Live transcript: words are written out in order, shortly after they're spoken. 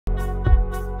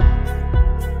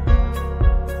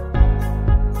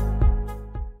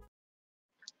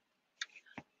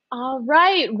All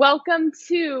right, welcome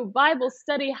to Bible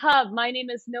Study Hub. My name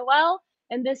is Noelle,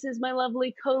 and this is my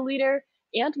lovely co-leader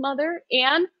and mother,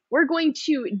 and we're going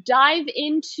to dive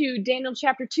into Daniel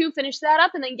chapter 2, finish that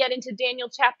up, and then get into Daniel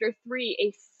chapter 3,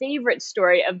 a favorite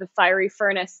story of the fiery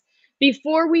furnace.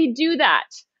 Before we do that,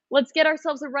 let's get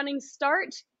ourselves a running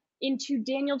start into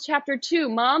Daniel chapter 2.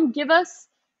 Mom, give us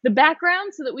the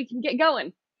background so that we can get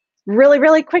going.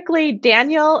 Really quickly,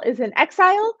 Daniel is in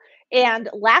exile. And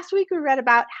last week we read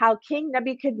about how King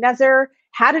Nebuchadnezzar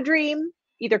had a dream,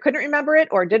 either couldn't remember it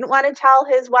or didn't want to tell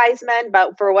his wise men,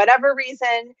 but for whatever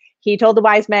reason, he told the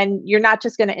wise men, "You're not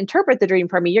just going to interpret the dream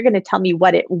for me, you're going to tell me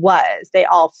what it was." They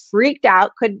all freaked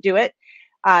out, couldn't do it.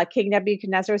 King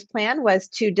Nebuchadnezzar's plan was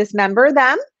to dismember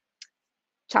them,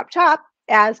 chop,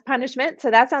 as punishment. So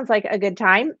that sounds like a good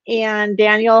time. And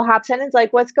Daniel hops in and is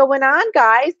like, "What's going on,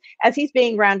 guys?" As he's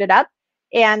being rounded up.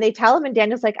 And they tell him, and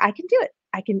Daniel's like, "I can do it.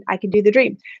 I can do the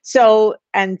dream." So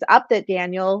ends up that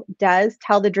Daniel does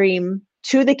tell the dream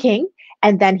to the king,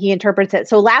 and then he interprets it.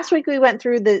 So last week we went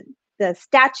through the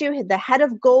statue, the head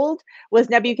of gold was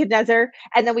Nebuchadnezzar.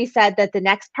 And then we said that the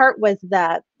next part was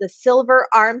the silver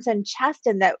arms and chest,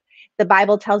 and that the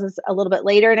Bible tells us a little bit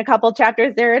later in a couple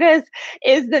chapters, there it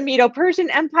is the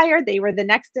Medo-Persian Empire. They were the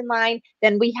next in line.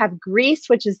 Then we have Greece,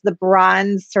 which is the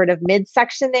bronze sort of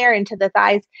midsection there into the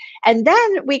thighs. And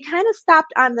then we kind of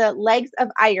stopped on the legs of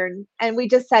iron. And we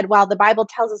just said, well, the Bible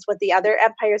tells us what the other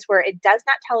empires were. It does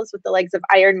not tell us what the legs of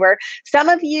iron were. Some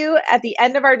of you at the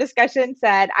end of our discussion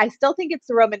said, "I still think it's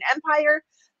the Roman Empire."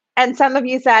 And some of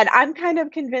you said, "I'm kind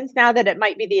of convinced now that it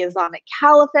might be the Islamic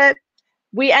Caliphate."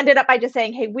 We ended up by just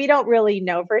saying, hey, we don't really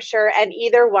know for sure, and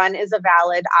either one is a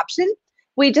valid option.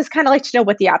 We just kind of like to know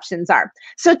what the options are.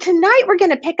 So tonight we're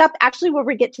going to pick up actually where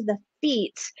we get to the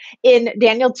feet in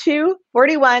Daniel 2,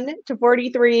 41 to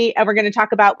 43, and we're going to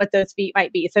talk about what those feet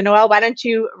might be. So Noelle, why don't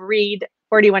you read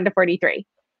 41 to 43?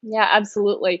 Yeah,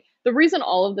 absolutely. The reason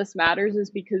all of this matters is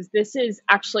because this is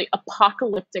actually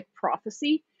apocalyptic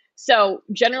prophecy. So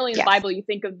generally in the Bible, you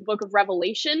think of the book of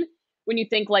Revelation when you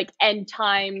think like end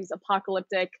times,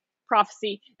 apocalyptic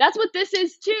prophecy. That's what this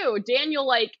is too. Daniel,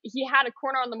 like, he had a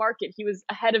corner on the market. He was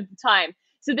ahead of the time.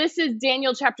 So this is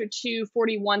Daniel chapter 2,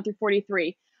 41 through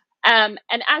 43. And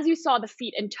as you saw, the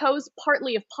feet and toes,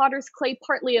 partly of potter's clay,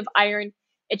 partly of iron.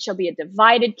 It shall be a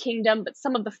divided kingdom, but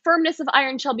some of the firmness of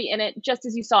iron shall be in it, just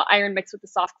as you saw iron mixed with the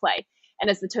soft clay. And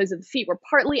as the toes of the feet were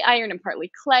partly iron and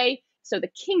partly clay, so the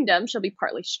kingdom shall be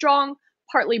partly strong,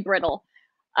 partly brittle.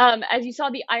 As you saw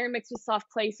the iron mixed with soft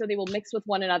clay, so they will mix with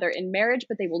one another in marriage,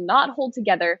 but they will not hold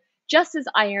together, just as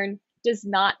iron does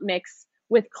not mix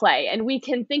with clay. And we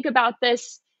can think about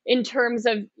this in terms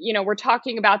of, we're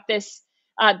talking about this,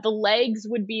 the legs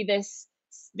would be this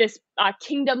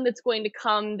kingdom that's going to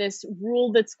come, this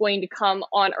rule that's going to come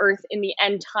on earth in the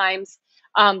end times,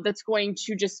 that's going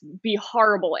to just be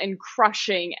horrible and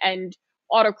crushing and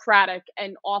autocratic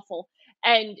and awful.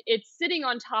 And it's sitting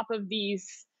on top of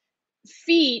these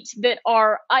feet that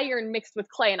are iron mixed with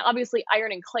clay. And obviously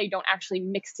iron and clay don't actually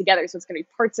mix together. So it's going to be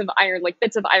parts of iron, like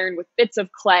bits of iron with bits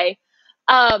of clay.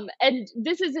 And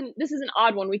this is an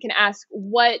odd one. We can ask,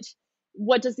 what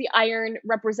does the iron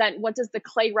represent? What does the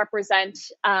clay represent?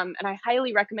 And I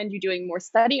highly recommend you doing more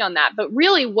study on that. But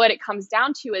really what it comes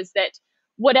down to is that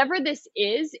whatever this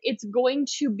is, it's going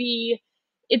to be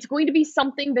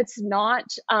something that's not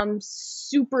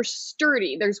super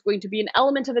sturdy. There's going to be an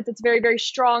element of it that's very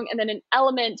strong, and then an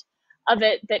element of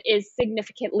it that is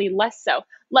significantly less so.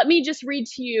 Let me just read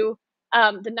to you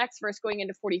the next verse going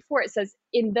into 44. It says,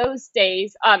 in those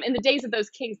days, in the days of those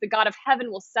kings, the God of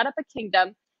heaven will set up a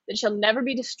kingdom that shall never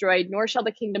be destroyed, nor shall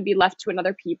the kingdom be left to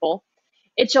another people.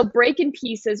 It shall break in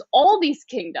pieces all these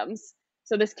kingdoms.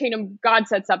 So this kingdom God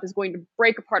sets up is going to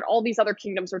break apart all these other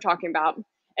kingdoms we're talking about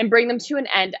and bring them to an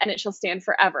end, and it shall stand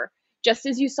forever. Just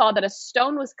as you saw that a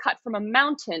stone was cut from a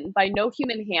mountain by no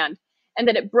human hand, and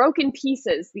that it broke in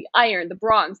pieces the iron, the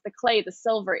bronze, the clay, the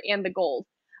silver, and the gold.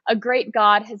 A great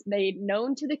God has made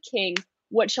known to the king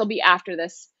what shall be after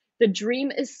this. The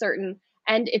dream is certain,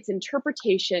 and its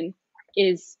interpretation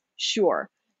is sure.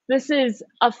 This is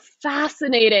a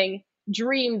fascinating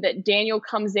dream that Daniel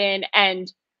comes in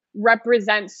and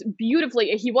represents beautifully.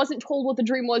 He wasn't told what the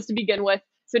dream was to begin with.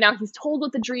 So now he's told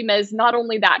what the dream is. Not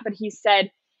only that, but he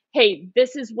said, hey,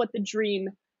 this is what the dream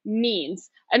means.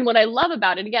 And what I love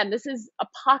about it, again, this is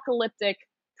apocalyptic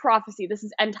prophecy. This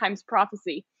is end times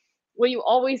prophecy. What you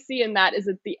always see in that is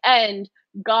at the end,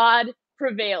 God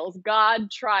prevails, God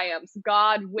triumphs,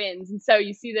 God wins. And so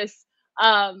you see this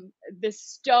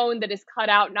stone that is cut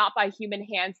out not by human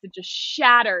hands that just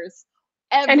shatters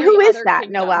every And who is other that,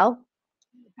 kingdom. Noelle?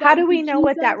 How do we know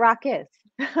what that rock is?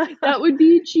 That would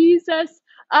be Jesus.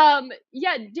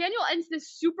 Yeah, Daniel ends this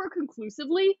super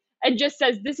conclusively and just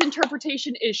says this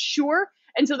interpretation is sure.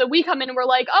 And so that we come in and we're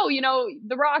like, oh,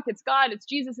 the rock, it's God, it's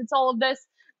Jesus, it's all of this.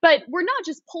 But we're not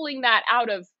just pulling that out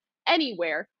of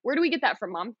anywhere. Where do we get that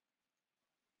from, Mom?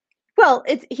 Well,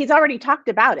 he's already talked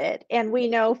about it. And we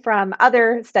know from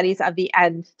other studies of the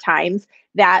end times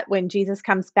that when Jesus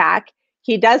comes back,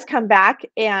 he does come back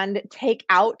and take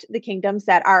out the kingdoms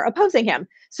that are opposing him.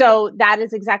 So that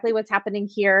is exactly what's happening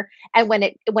here. And when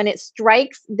it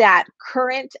strikes that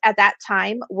current at that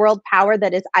time world power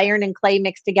that is iron and clay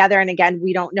mixed together, and again,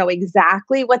 we don't know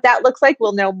exactly what that looks like.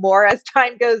 We'll know more as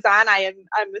time goes on.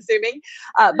 I'm assuming,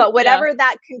 but whatever Yeah.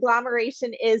 that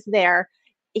conglomeration is there,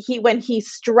 when he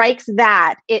strikes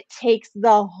that, it takes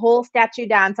the whole statue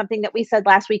down. Something that we said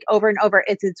last week over and over,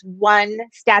 it's one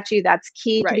statue that's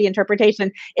key to the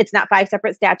interpretation. It's not 5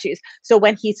 separate statues. So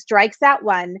when he strikes that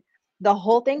one, the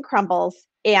whole thing crumbles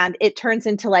and it turns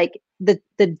into like the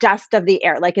dust of the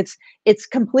air. Like it's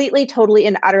completely, totally,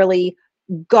 and utterly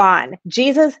gone.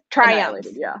 Jesus triumphs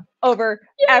over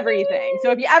everything.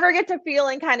 So if you ever get to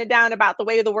feeling kind of down about the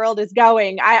way the world is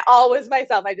going, I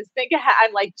just think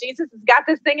I'm like, Jesus has got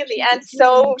this thing in the end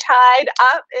so tied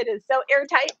up. It is so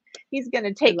airtight. He's going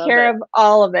to take care of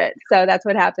all of it. So that's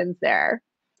what happens there.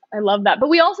 I love that. But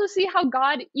we also see how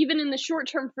God, even in the short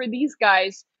term for these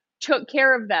guys, took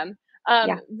care of them.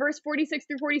 Verse 46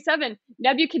 through 47,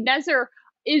 Nebuchadnezzar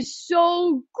is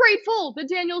so grateful that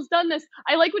Daniel's done this.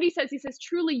 I like what he says. He says,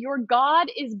 truly, your God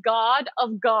is God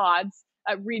of gods.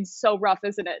 Reads so rough,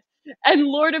 isn't it? And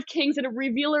Lord of kings and a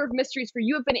revealer of mysteries, for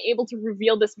you have been able to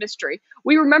reveal this mystery.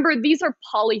 We remember these are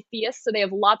polytheists, so they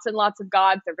have lots and lots of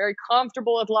gods. They're very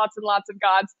comfortable with lots and lots of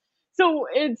gods. So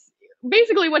it's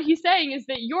basically what he's saying is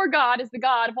that your God is the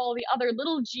God of all the other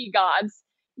little g gods.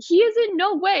 He is in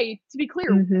no way, to be clear,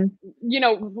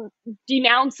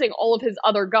 denouncing all of his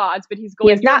other gods, but he's going,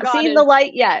 he has not seen the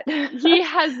light yet. He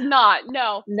has not,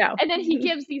 no. No. And then he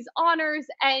gives these honors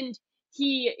and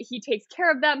he takes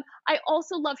care of them. I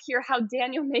also love here how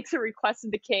Daniel makes a request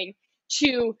of the king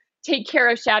to take care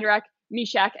of Shadrach,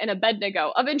 Meshach, and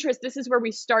Abednego. Of interest, this is where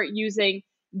we start using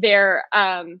their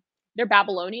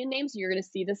Babylonian names. You're going to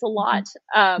see this a lot.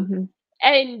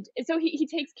 And so he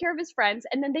takes care of his friends,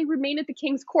 and then they remain at the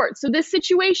king's court. So this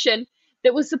situation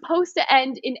that was supposed to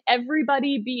end in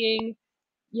everybody being,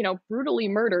 brutally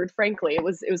murdered, frankly, it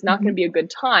was not going to be a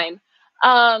good time.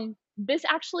 This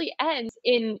actually ends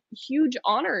in huge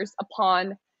honors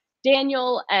upon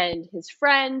Daniel and his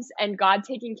friends, and God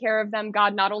taking care of them,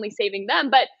 God not only saving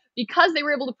them, but because they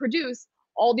were able to produce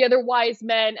all the other wise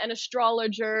men and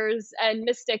astrologers and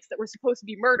mystics that were supposed to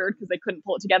be murdered because they couldn't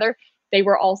pull it together, they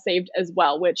were all saved as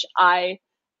well, which I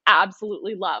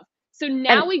absolutely love. So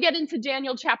now we get into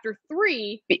Daniel chapter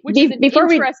 3, which is an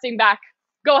interesting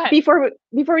Go ahead. Before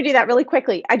we do that really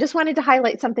quickly, I just wanted to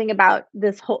highlight something about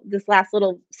this last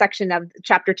little section of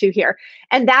chapter 2 here.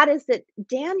 And that is that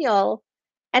Daniel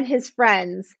and his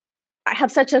friends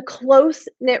have such a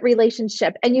close-knit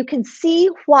relationship. And you can see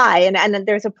why, and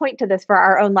there's a point to this for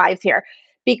our own lives here,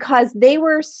 because they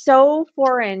were so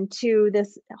foreign to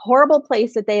this horrible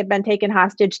place that they had been taken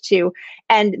hostage to.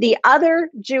 And the other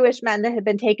Jewish men that had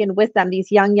been taken with them,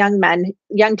 these young men,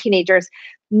 young teenagers,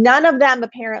 none of them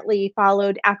apparently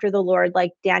followed after the Lord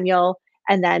like Daniel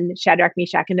and then Shadrach,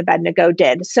 Meshach, and Abednego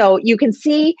did. So you can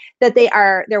see that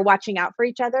they're watching out for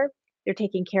each other. They're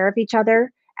taking care of each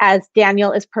other. As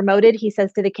Daniel is promoted, he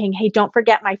says to the king, hey, don't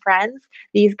forget my friends,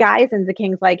 these guys. And the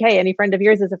king's like, hey, any friend of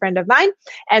yours is a friend of mine.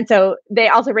 And so they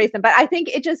also raise them. But I think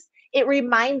it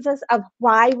reminds us of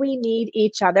why we need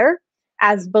each other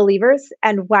as believers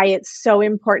and why it's so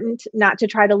important not to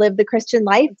try to live the Christian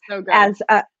life as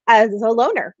a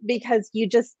loner, because you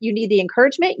need the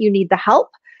encouragement, you need the help.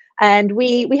 And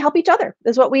we help each other.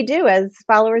 That's what we do as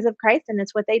followers of Christ. And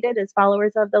it's what they did as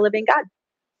followers of the living God.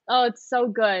 Oh, it's so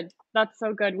good. That's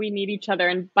so good. We need each other.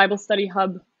 And Bible Study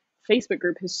Hub Facebook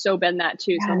group has so been that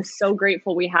too. Yes. So I'm so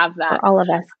grateful we have that. For all of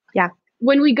us. Yeah.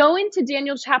 When we go into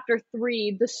Daniel chapter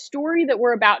 3, the story that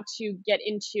we're about to get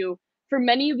into, for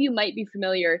many of you might be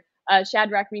familiar,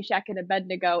 Shadrach, Meshach, and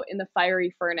Abednego in the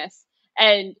fiery furnace.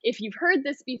 And if you've heard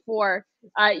this before,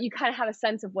 you kind of have a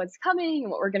sense of what's coming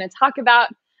and what we're going to talk about.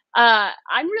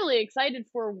 I'm really excited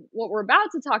for what we're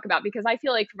about to talk about, because I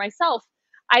feel like for myself,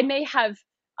 I may have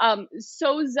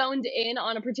so zoned in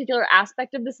on a particular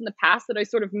aspect of this in the past that I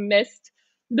sort of missed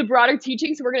the broader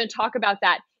teaching. So we're going to talk about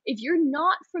that. If you're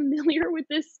not familiar with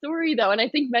this story, though, and I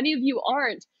think many of you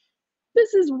aren't,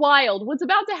 this is wild. What's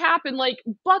about to happen, like,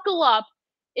 buckle up.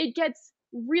 It gets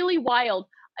really wild.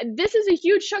 This is a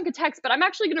huge chunk of text, but I'm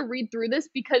actually going to read through this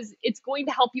because it's going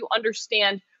to help you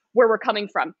understand where we're coming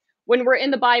from. when we're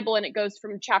in the Bible and it goes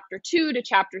from chapter 2 to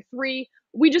chapter 3,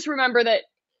 we just remember that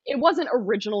it wasn't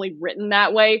originally written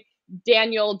that way.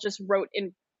 Daniel just wrote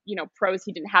in, prose.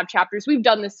 He didn't have chapters. We've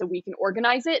done this so we can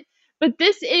organize it. But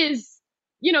this is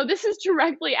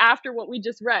directly after what we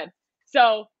just read.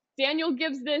 So Daniel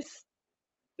gives this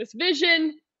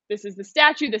vision. This is the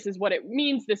statue. This is what it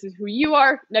means. This is who you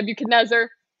are, Nebuchadnezzar.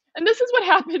 And this is what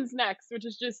happens next, which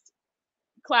is just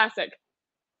classic.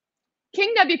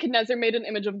 King Nebuchadnezzar made an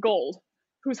image of gold,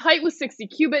 whose height was 60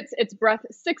 cubits, its breadth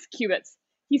 6 cubits.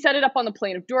 He set it up on the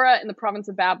plain of Dura in the province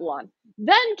of Babylon.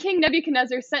 Then King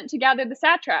Nebuchadnezzar sent to gather the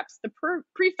satraps, the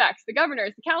prefects, the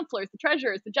governors, the counselors, the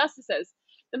treasurers, the justices,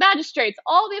 the magistrates,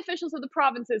 all the officials of the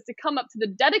provinces to come up to the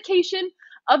dedication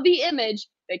of the image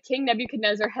that King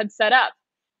Nebuchadnezzar had set up.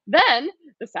 Then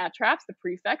the satraps, the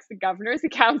prefects, the governors, the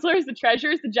counselors, the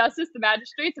treasurers, the justice, the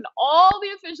magistrates, and all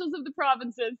the officials of the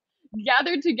provinces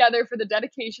gathered together for the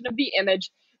dedication of the image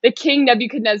that King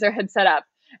Nebuchadnezzar had set up.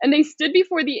 And they stood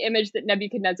before the image that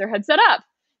Nebuchadnezzar had set up.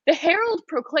 The herald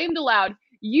proclaimed aloud,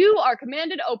 "You are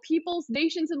commanded, O peoples,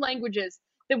 nations, and languages,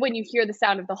 that when you hear the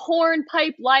sound of the horn,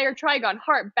 pipe, lyre, trigon,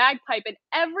 harp, bagpipe, and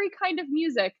every kind of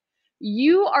music,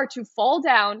 you are to fall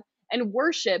down and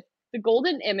worship the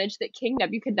golden image that King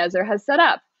Nebuchadnezzar has set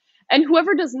up. And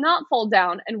whoever does not fall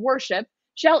down and worship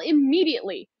shall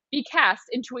immediately be cast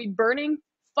into a burning,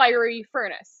 fiery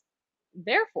furnace."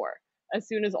 Therefore, as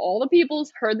soon as all the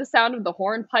peoples heard the sound of the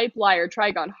horn, pipe, lyre,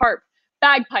 trigon, harp,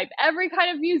 bagpipe, every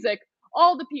kind of music,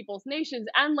 all the peoples, nations,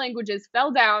 and languages fell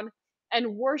down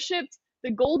and worshipped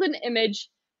the golden image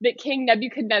that King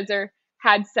Nebuchadnezzar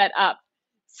had set up.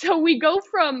 So we go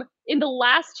from, in the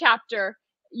last chapter,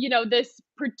 this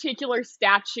particular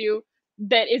statue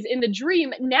that is in the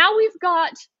dream. Now we've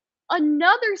got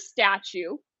another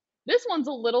statue. This one's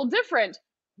a little different.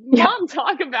 Mom,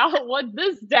 talk about what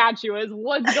this statue is.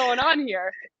 What's going on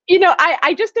here?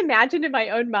 I just imagined in my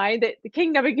own mind that the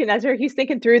King Nebuchadnezzar, he's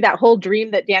thinking through that whole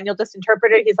dream that Daniel just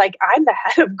interpreted. He's like, I'm the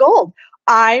head of gold.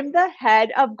 I'm the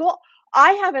head of gold.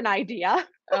 I have an idea.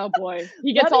 Oh boy,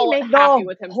 he gets all happy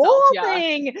with himself. Whole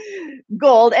thing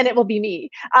gold, and it will be me.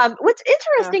 What's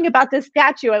interesting about this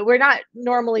statue? We're not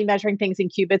normally measuring things in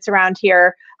cubits around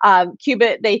here.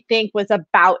 Cubit, they think, was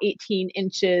about 18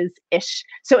 inches ish.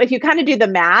 So if you kind of do the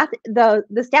math, the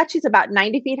statue's about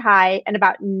 90 feet high and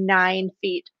about 9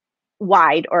 feet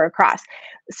wide or across.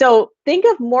 So think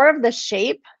of more of the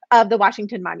shape of the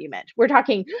Washington Monument. We're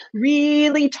talking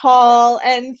really tall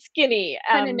and skinny.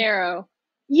 Kind of narrow.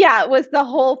 Yeah, was the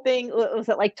whole thing, was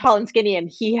it like tall and skinny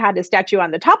and he had a statue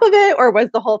on the top of it, or was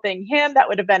the whole thing him? That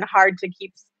would have been hard to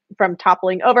keep from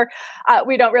toppling over.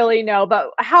 We don't really know,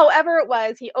 but however it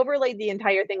was, he overlaid the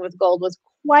entire thing with gold, was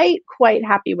quite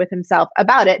happy with himself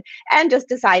about it, and just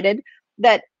decided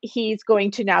that he's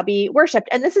going to now be worshipped.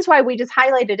 And this is why we just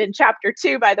highlighted in chapter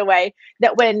 2, by the way,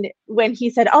 that when he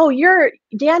said, "Oh,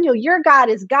 Daniel, your God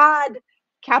is God,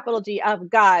 capital G, of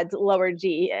gods, lower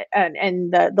G,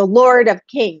 and the Lord of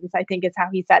Kings," I think is how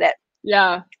he said it.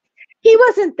 Yeah. He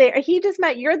wasn't there. He just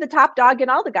meant you're the top dog in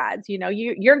all the gods.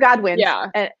 Your God wins. Yeah.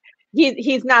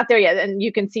 He's not there yet, and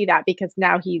you can see that because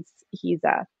now he's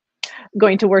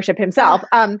going to worship himself.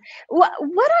 What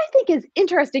I think is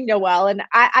interesting, Noelle, and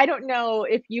I don't know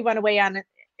if you want to weigh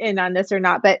in on this or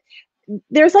not, but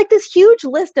there's like this huge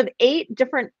list of 8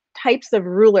 different types of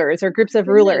rulers or groups of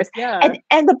rulers. Yeah.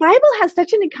 And the Bible has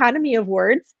such an economy of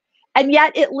words, and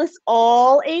yet it lists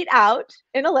all 8 out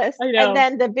in a list. I know. And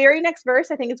then the very next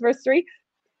verse, I think it's verse 3,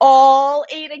 all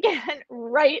 8 again,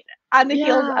 right on the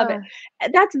heels of it.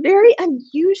 That's very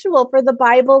unusual for the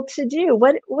Bible to do.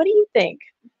 What do you think?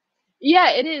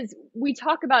 Yeah, it is. We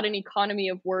talk about an economy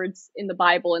of words in the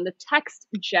Bible, and the text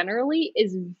generally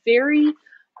is very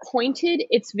pointed.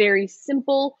 It's very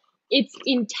simple. It's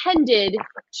intended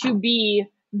to be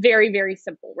very, very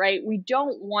simple, right? We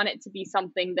don't want it to be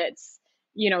something that's,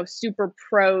 super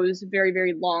prose, very,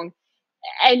 very long.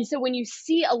 And so when you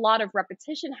see a lot of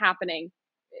repetition happening,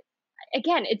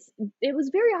 again, it was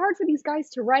very hard for these guys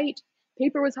to write.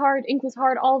 Paper was hard, ink was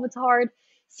hard, all of it's hard.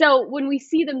 So when we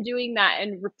see them doing that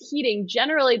and repeating,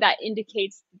 generally that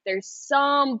indicates that there's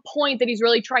some point that he's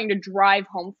really trying to drive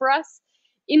home for us.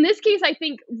 In this case, I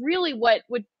think really what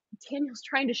Daniel's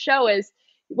trying to show is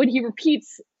when he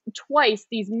repeats twice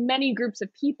these many groups of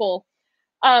people,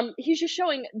 he's just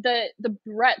showing the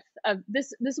breadth of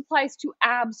this. This applies to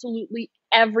absolutely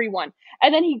everyone.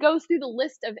 And then he goes through the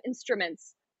list of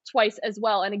instruments twice as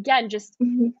well. And again, just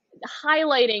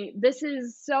highlighting, this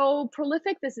is so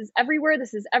prolific. This is everywhere.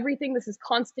 This is everything. This is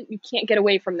constant. You can't get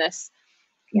away from this.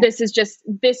 Yeah.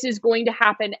 This is going to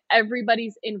happen.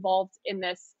 Everybody's involved in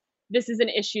this. This is an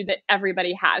issue that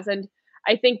everybody has. And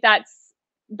I think that's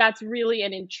that's really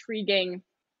an intriguing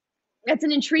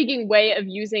way of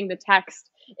using the text.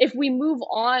 If we move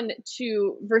on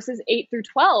to verses 8 through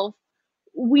 12,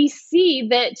 we see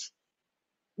that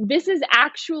this is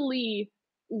actually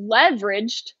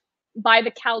leveraged by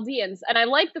the Chaldeans. And I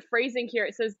like the phrasing here.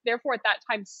 It says, therefore, at that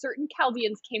time, certain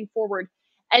Chaldeans came forward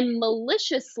and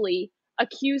maliciously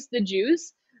accused the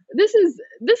Jews. This is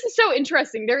so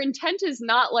interesting. Their intent is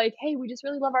not like, hey, we just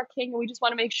really love our king and we just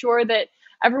want to make sure that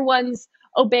everyone's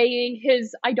obeying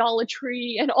his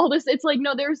idolatry and all this. It's like,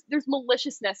 no, there's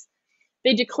maliciousness.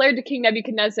 They declared to King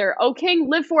Nebuchadnezzar, O king,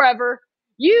 live forever.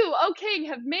 You, O king,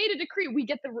 have made a decree. We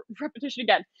get the repetition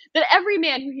again. That every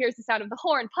man who hears the sound of the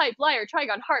horn, pipe, lyre,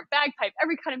 trigon, harp, bagpipe,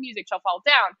 every kind of music shall fall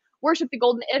down, worship the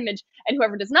golden image, and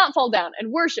whoever does not fall down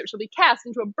and worship shall be cast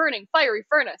into a burning, fiery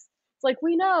furnace. It's like,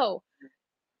 we know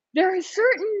there are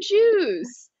certain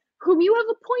Jews whom you have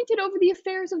appointed over the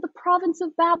affairs of the province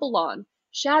of Babylon,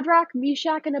 Shadrach,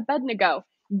 Meshach, and Abednego.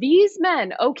 These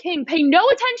men, O king, pay no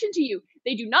attention to you.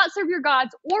 They do not serve your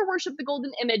gods or worship the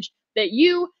golden image that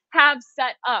you have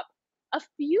set up. A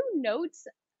few notes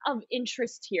of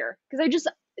interest here, because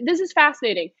this is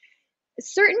fascinating.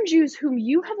 Certain Jews whom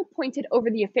you have appointed over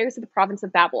the affairs of the province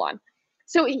of Babylon.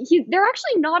 So they're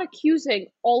actually not accusing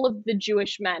all of the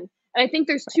Jewish men. And I think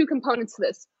there's two components to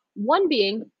this. One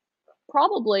being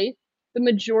probably the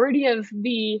majority of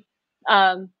the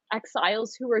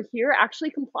exiles who were here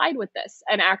actually complied with this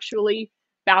and actually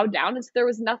bowed down, and so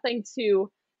there's nothing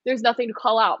to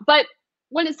call out. But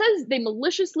when it says they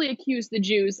maliciously accuse the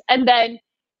Jews, and then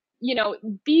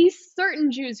these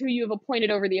certain Jews who you have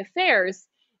appointed over the affairs,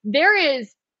 there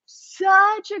is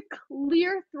such a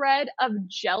clear thread of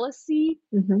jealousy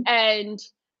and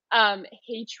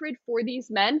hatred for these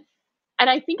men. And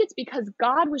I think it's because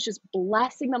God was just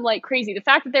blessing them like crazy. The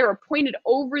fact that they were appointed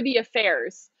over the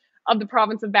affairs of the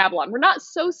province of Babylon. We're not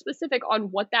so specific on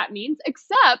what that means,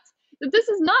 except that this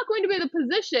is not going to be the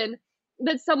position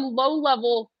that some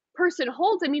low-level person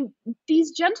holds. I mean,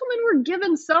 these gentlemen were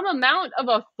given some amount of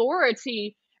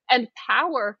authority and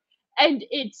power, and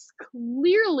it's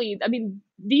clearly, I mean,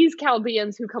 these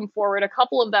Chaldeans who come forward, a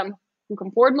couple of them who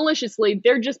come forward maliciously,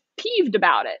 they're just peeved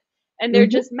about it. And they're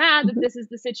just mad that this is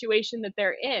the situation that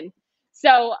they're in.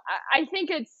 So I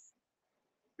think it's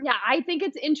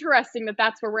interesting that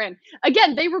that's where we're in.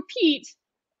 Again, they repeat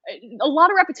a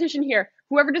lot of repetition here.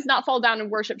 Whoever does not fall down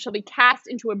and worship shall be cast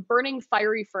into a burning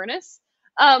fiery furnace.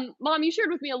 Mom, you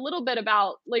shared with me a little bit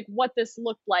about like what this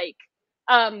looked like.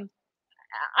 We're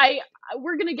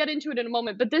going to get into it in a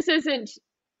moment, but this isn't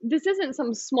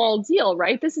some small deal,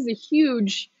 right? This is a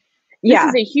huge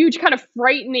kind of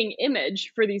frightening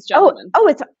image for these gentlemen. Oh,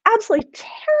 it's absolutely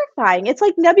terrifying. It's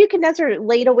like Nebuchadnezzar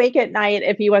laid awake at night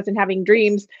if he wasn't having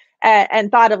dreams and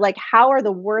thought of like, how are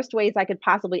the worst ways I could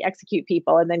possibly execute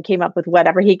people? And then came up with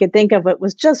whatever he could think of. It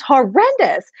was just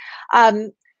horrendous.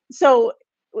 So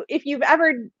if you've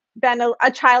ever been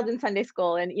a child in Sunday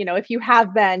school, and, if you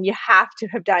have been, you have to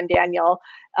have done Daniel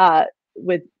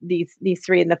with these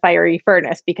three in the fiery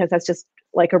furnace, because that's just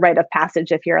like a rite of passage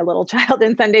if you're a little child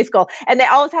in Sunday school. And they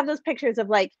always have those pictures of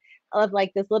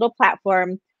this little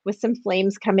platform with some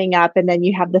flames coming up, and then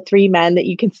you have the three men that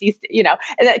you can see, and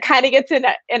that kind of gets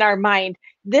in our mind.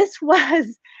 This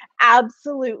was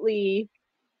absolutely,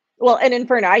 well, an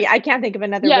inferno. I can't think of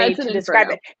another way to describe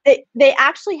it. They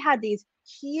actually had these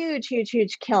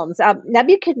huge kilns.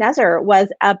 Nebuchadnezzar was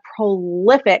a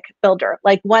prolific builder,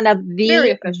 like one of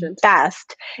the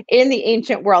best in the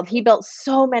ancient world. He built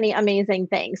so many amazing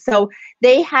things. So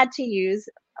they had to use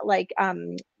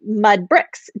mud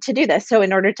bricks to do this. So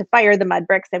in order to fire the mud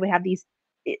bricks, they would have these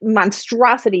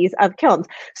monstrosities of kilns.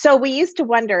 So we used to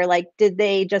wonder, did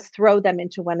they just throw them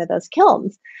into one of those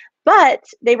kilns? But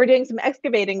they were doing some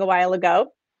excavating a while ago.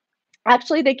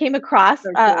 Actually, they came across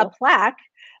a plaque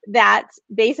that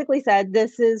basically said,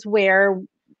 this is where,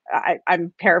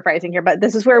 I'm paraphrasing here, but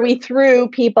this is where we threw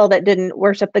people that didn't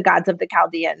worship the gods of the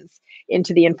Chaldeans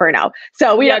into the inferno.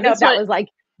 So we don't know if that was like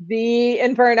the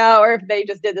inferno or if they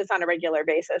just did this on a regular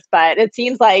basis. But it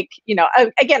seems like,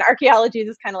 again, archaeology is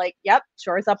just kind of like, yep,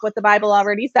 shores up what the Bible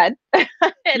already said.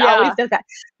 It always does that.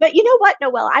 But you know what,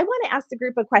 Noelle, I want to ask the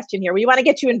group a question here. We want to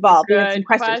get you involved. We have some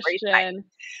questions for you tonight.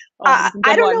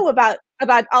 I don't know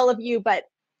about all of you, but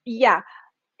yeah,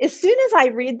 as soon as I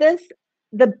read this,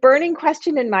 the burning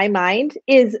question in my mind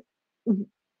is,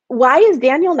 why is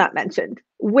Daniel not mentioned?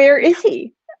 Where is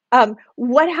he?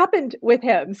 What happened with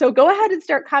him? So go ahead and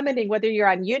start commenting, whether you're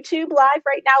on YouTube live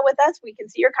right now with us, we can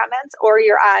see your comments, or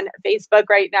you're on Facebook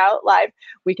right now live,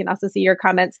 we can also see your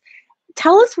comments.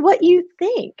 Tell us what you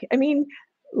think. I mean,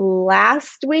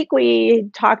 last week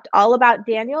we talked all about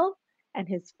Daniel and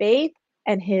his faith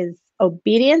and his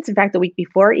obedience. In fact, the week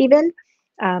before even,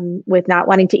 with not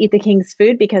wanting to eat the king's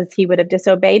food because he would have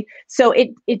disobeyed. So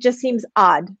it just seems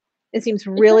odd. It seems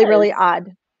really, really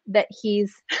odd that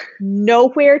he's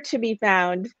nowhere to be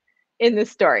found in this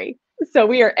story. So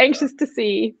we are anxious to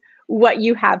see what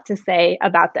you have to say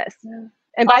about this. Yeah.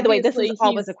 And by the way, this is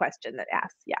always a question that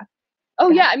asks. Yeah. Oh,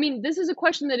 yeah. I mean, this is a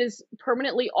question that is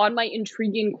permanently on my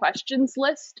intriguing questions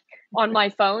list on my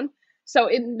phone. So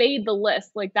it made the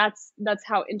list. Like, that's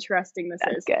how interesting this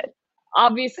is. Good.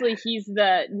 Obviously, he's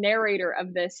the narrator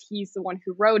of this. He's the one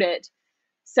who wrote it.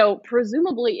 So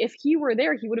presumably, if he were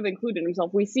there, he would have included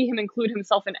himself. We see him include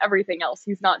himself in everything else.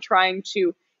 He's not trying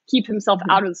to keep himself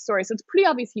out of the story. So it's pretty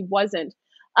obvious he wasn't.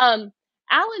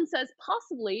 Alan says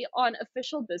possibly on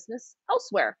official business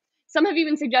elsewhere. Some have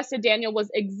even suggested Daniel was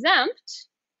exempt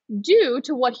due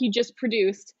to what he just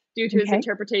produced, due to his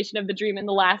interpretation of the dream in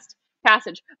the last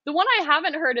passage. The one I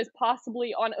haven't heard is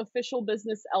possibly on official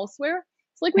business elsewhere.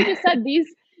 It's like we just said,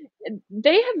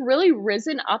 they have really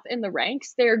risen up in the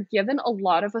ranks. They're given a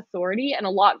lot of authority, and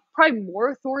probably more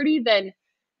authority than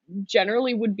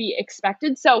generally would be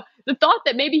expected. So the thought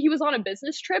that maybe he was on a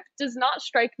business trip does not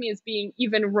strike me as being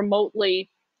even remotely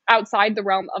outside the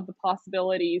realm of the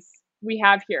possibilities we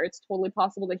have here. It's totally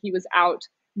possible that he was out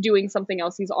doing something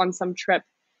else. He's on some trip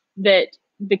that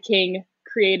the king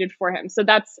created for him. So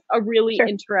that's a really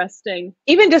interesting.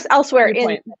 Even just elsewhere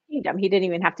in the kingdom, he didn't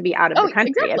even have to be out of the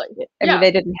country. Exactly. I mean,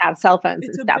 they didn't have cell phones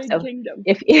and stuff. So kingdom.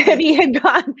 if he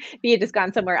had just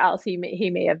gone somewhere else, he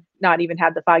may have not even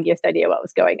had the foggiest idea what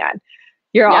was going on.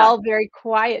 You're all very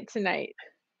quiet tonight.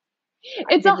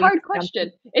 It's a hard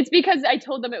question. It's because I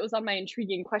told them it was on my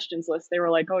intriguing questions list. They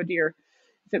were like, oh dear,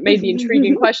 if it made the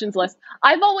intriguing questions list.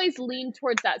 I've always leaned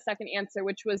towards that second answer,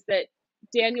 which was that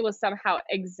Daniel was somehow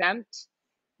exempt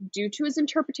due to his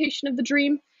interpretation of the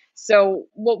dream. So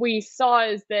what we saw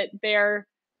is that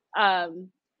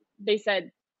they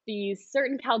said these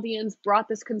certain Chaldeans brought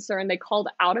this concern. They called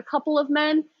out a couple of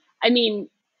men. I mean,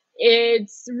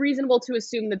 it's reasonable to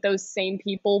assume that those same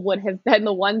people would have been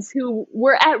the ones who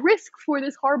were at risk for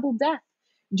this horrible death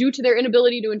due to their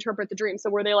inability to interpret the dream.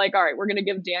 So were they like, all right, we're going to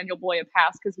give Daniel Boy a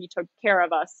pass because he took care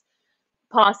of us?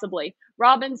 Possibly.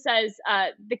 Robin says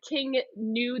the king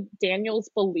knew Daniel's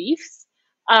beliefs.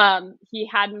 He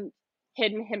hadn't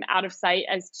hidden him out of sight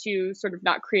as to sort of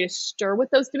not create a stir with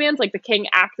those demands. Like the king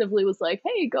actively was like,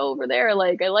 hey, go over there.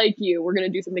 Like, I like you. We're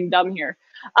going to do something dumb here.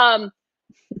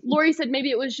 Lori said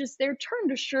maybe it was just their turn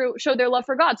to show their love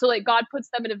for God. So like God puts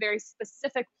them in a very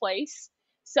specific place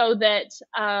so that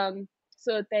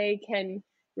they can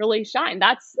really shine.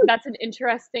 That's an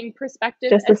interesting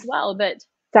perspective as well. That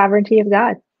sovereignty of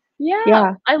God.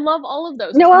 Yeah. I love all of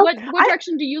those. Noel, what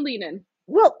direction do you lean in?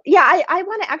 Well, yeah, I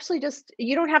want to actually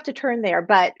you don't have to turn there,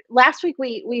 but last week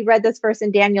we read this verse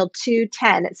in Daniel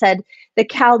 2:10. It said the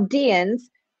Chaldeans,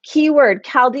 keyword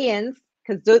Chaldeans,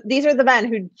 because these are the men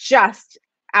who just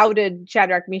outed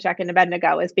Shadrach, Meshach, and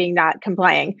Abednego as being not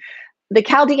complying. The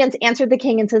Chaldeans answered the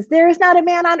king and says, there is not a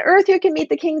man on earth who can meet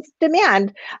the king's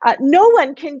demand. No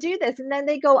one can do this. And then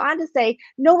they go on to say,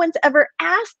 no one's ever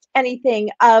asked anything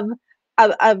of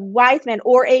a wise man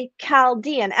or a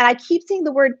Chaldean. And I keep seeing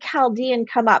the word Chaldean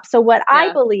come up. So what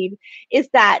I believe is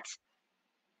that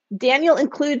Daniel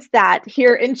includes that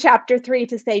here in chapter 3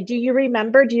 to say, do you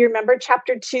remember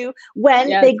chapter 2 when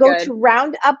they go to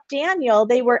round up Daniel?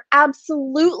 They were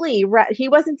absolutely right. He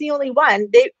wasn't the only one.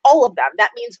 All of them.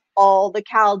 That means all the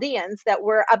Chaldeans that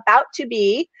were about to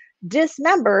be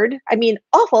dismembered. I mean,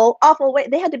 awful way.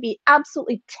 They had to be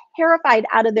absolutely terrified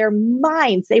out of their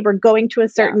minds. They were going to a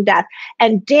certain death.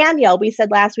 And Daniel, we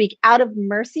said last week, out of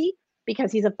mercy,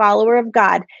 because he's a follower of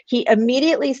God, he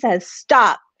immediately says,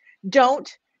 stop,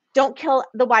 don't kill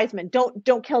the wise men.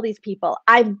 Don't kill these people.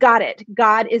 I've got it.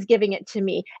 God is giving it to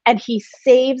me. And he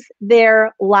saves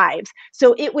their lives.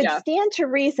 So it would stand to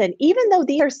reason, even though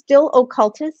these are still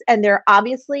occultists and they're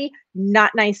obviously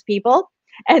not nice people,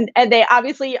 and they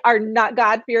obviously are not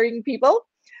God-fearing people,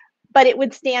 but it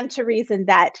would stand to reason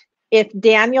that if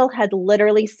Daniel had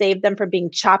literally saved them from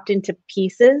being chopped into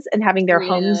pieces and having their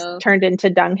homes turned into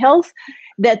dunghills,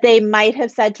 that they might have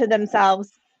said to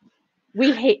themselves,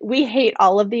 we hate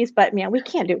all of these, but man, we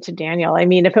can't do it to Daniel. I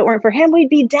mean, if it weren't for him, we'd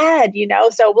be dead,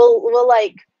 so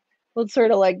we'll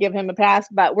sort of like give him a pass,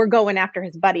 but we're going after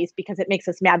his buddies because it makes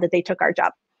us mad that they took our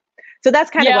job. So that's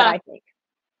kind of what I think.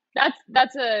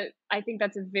 I think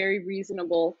that's a very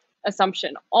reasonable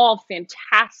assumption. All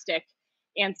fantastic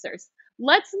answers.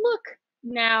 Let's look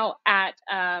now at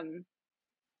 13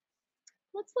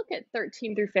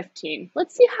 through 15.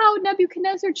 Let's see how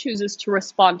Nebuchadnezzar chooses to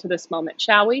respond to this moment,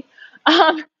 shall we?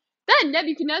 Then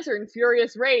Nebuchadnezzar, in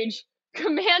furious rage,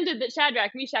 commanded that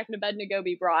Shadrach, Meshach, and Abednego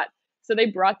be brought. So they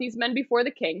brought these men before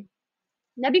the king.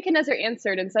 Nebuchadnezzar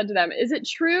answered and said to them, "Is it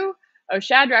true, O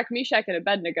Shadrach, Meshach, and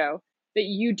Abednego, that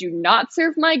you do not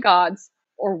serve my gods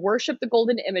or worship the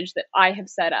golden image that I have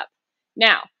set up?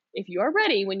 Now, if you are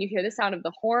ready when you hear the sound of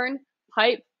the horn,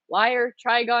 pipe, lyre,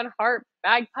 trigon, harp,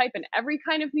 bagpipe, and every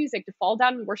kind of music to fall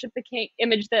down and worship the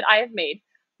image that I have made,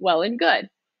 well and good.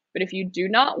 But if you do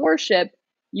not worship,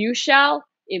 you shall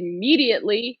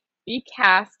immediately be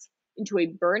cast into a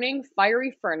burning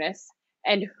fiery furnace.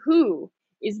 And who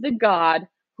is the God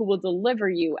who will deliver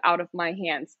you out of my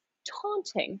hands?"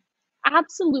 Taunting,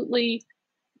 absolutely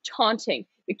taunting.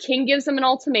 The king gives them an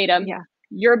ultimatum. Yeah.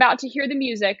 You're about to hear the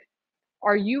music.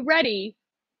 Are you ready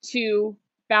to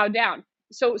bow down?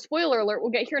 So, spoiler alert, we'll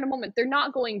get here in a moment. They're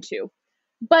not going to.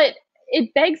 But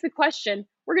it begs the question.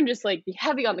 We're going to just like be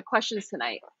heavy on the questions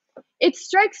tonight. It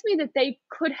strikes me that they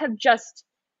could have just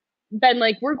been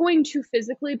like, we're going to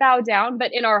physically bow down,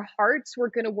 but in our hearts, we're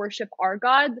going to worship our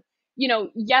God.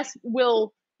 Yes, we're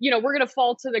going to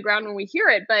fall to the ground when we hear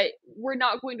it, but we're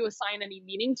not going to assign any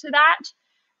meaning to that.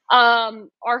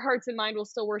 Our hearts and mind will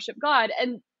still worship God.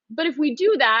 But if we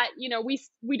do that,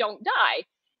 we don't die.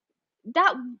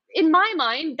 That, in my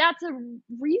mind, that's a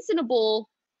reasonable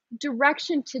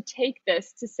direction to take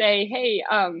this, to say, hey,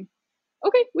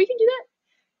 okay, we can do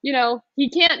that. He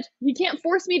can't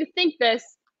force me to think this.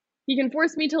 He can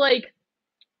force me to like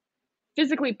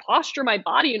physically posture my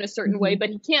body in a certain way, but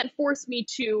he can't force me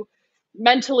to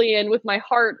mentally and with my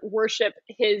heart worship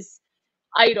his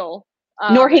idol.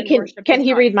 Nor can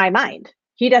he read my mind.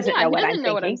 He doesn't know what I'm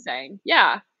thinking. What I'm saying.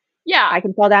 Yeah. I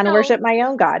can fall down and worship my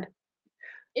own God.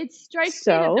 It strikes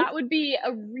me that would be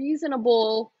a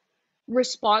reasonable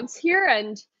response here,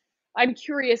 and I'm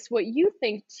curious what you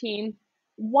think, team.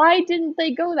 Why didn't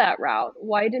they go that route?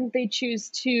 Why didn't they choose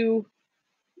to,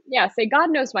 say, God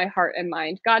knows my heart and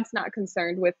mind. God's not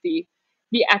concerned with the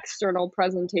external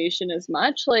presentation as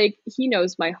much. Like, he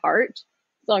knows my heart.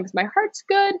 As long as my heart's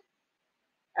good,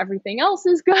 everything else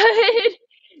is good.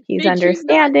 He's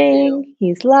understanding.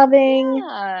 He's loving.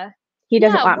 Yeah. He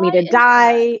doesn't want me to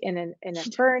die in a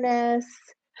furnace,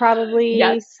 probably.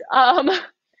 Yes.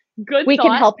 Good We thought.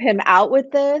 can help him out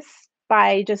with this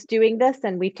by just doing this,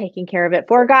 and we've taken care of it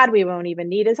for God. We won't even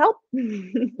need his help.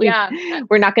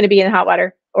 We're not going to be in hot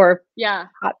water or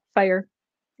hot fire.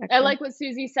 Actually. I like what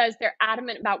Susie says. They're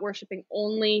adamant about worshiping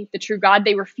only the true God.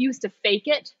 They refuse to fake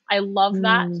it. I love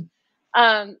that.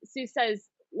 Sue says,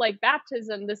 like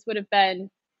baptism, this would have been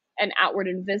an outward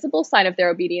and visible sign of their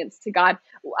obedience to God.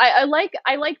 I like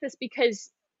this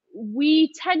because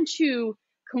we tend to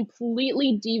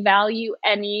completely devalue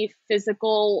any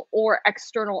physical or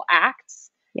external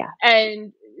acts. Yeah.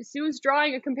 And Sue is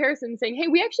drawing a comparison saying, hey,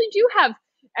 we actually do have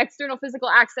external physical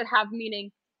acts that have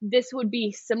meaning. This would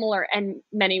be similar in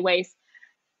many ways.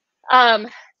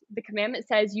 The commandment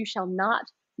says, you shall not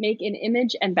make an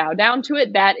image and bow down to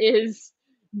it. That is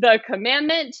the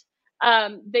commandment.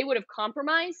 They would have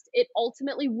compromised. It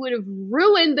ultimately would have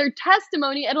ruined their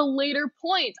testimony at a later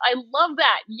point. I love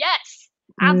that. Yes,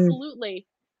 absolutely.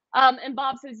 And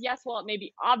Bob says, yes, while it may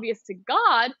be obvious to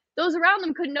God, those around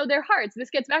them couldn't know their hearts. This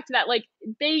gets back to that. Like,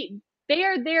 they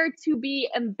are there to be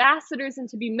ambassadors and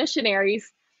to be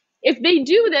missionaries. If they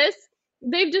do this,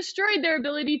 they've destroyed their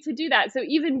ability to do that. So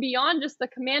even beyond just the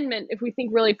commandment, if we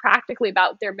think really practically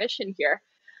about their mission here,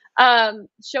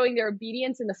 showing their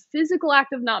obedience in the physical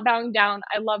act of not bowing down.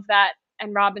 I love that.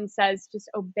 And Robin says, just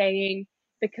obeying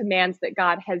the commands that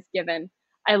God has given.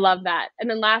 I love that. And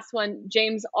then last one,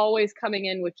 James always coming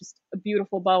in with just a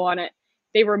beautiful bow on it.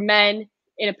 They were men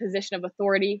in a position of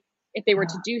authority. If they were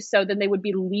to do so, then they would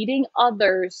be leading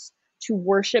others to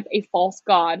worship a false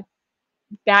god.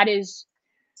 That is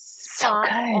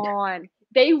spot on.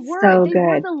 They were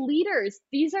the leaders.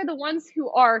 These are the ones who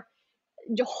are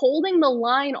holding the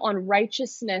line on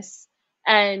righteousness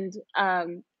and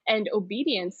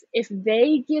obedience. If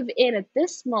they give in at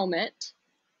this moment,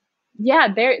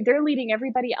 they're leading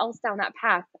everybody else down that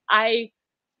path.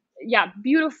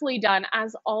 Beautifully done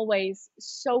as always.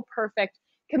 So perfect.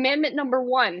 Commandment number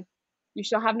 1, you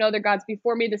shall have no other gods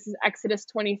before me. This is Exodus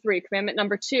 23. Commandment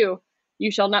number 2, you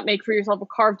shall not make for yourself a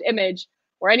carved image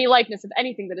or any likeness of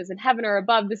anything that is in heaven or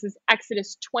above. This is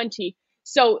Exodus 20.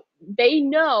 So they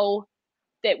know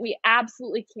that we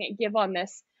absolutely can't give on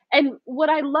this. And what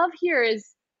I love here is,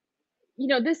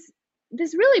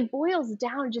 this really boils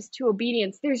down just to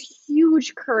obedience. There's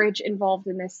huge courage involved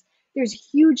in this. There's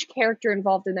huge character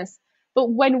involved in this.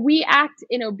 But when we act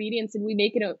in obedience and we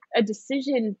make a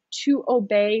decision to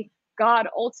obey God,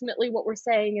 ultimately what we're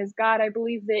saying is, God, I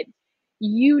believe that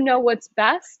you know what's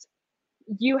best.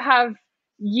 You have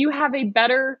a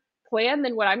better plan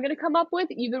than what I'm going to come up with,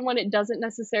 even when it doesn't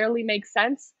necessarily make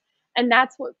sense. And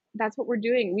that's what we're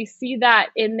doing. We see that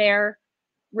in their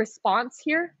response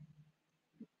here.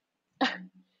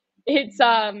 It's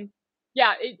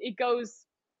it goes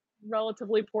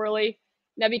relatively poorly.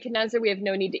 Nebuchadnezzar, we have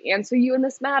no need to answer you in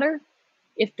this matter.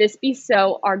 If this be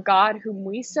so, our God, whom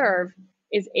we serve,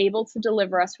 is able to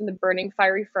deliver us from the burning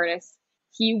fiery furnace.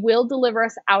 He will deliver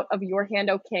us out of your hand,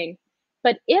 O king.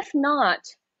 But if not,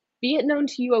 be it known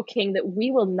to you, O king, that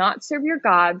we will not serve your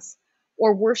gods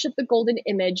or worship the golden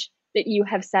image that you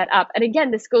have set up. And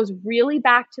again, this goes really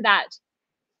back to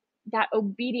that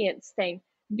obedience thing.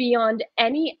 Beyond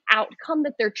any outcome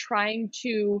that they're trying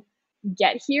to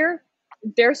get here,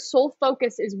 their sole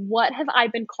focus is, what have I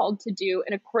been called to do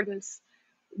in accordance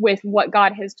with what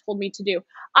God has told me to do?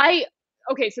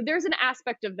 Okay, so there's an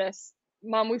aspect of this,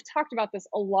 Mom, we've talked about this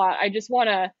a lot. I just want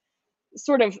to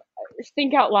sort of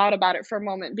think out loud about it for a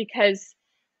moment, because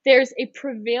there's a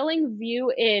prevailing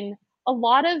view in a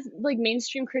lot of like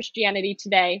mainstream Christianity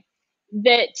today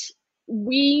that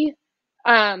we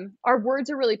our words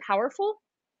are really powerful,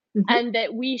 and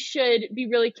that we should be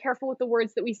really careful with the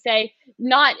words that we say,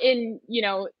 not in,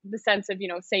 the sense of,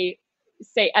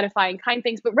 say edifying, kind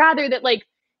things, but rather that like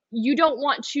you don't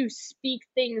want to speak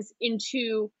things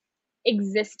into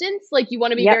existence. Like you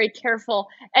want to be very careful.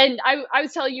 And I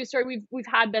was telling you a story. We've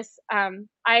had this.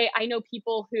 I know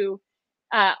people who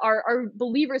are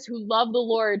believers who love the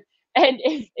Lord. And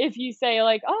if you say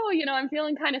like, oh, I'm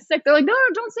feeling kind of sick, they're like, no,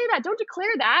 don't say that. Don't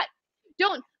declare that.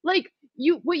 Don't, like,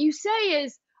 what you say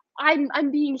is,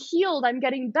 I'm being healed. I'm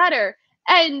getting better.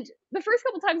 And the first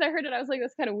couple times I heard it, I was like,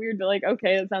 that's kind of weird, but like,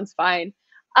 okay, that sounds fine.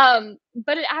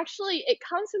 But it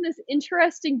comes from this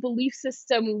interesting belief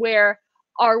system where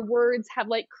our words have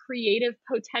like creative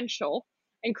potential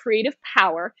and creative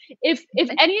power. If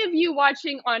any of you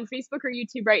watching on Facebook or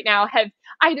YouTube right now have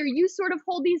either you sort of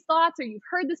hold these thoughts or you've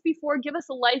heard this before, give us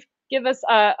a like, give us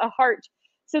a heart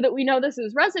so that we know this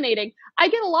is resonating. I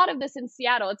get a lot of this in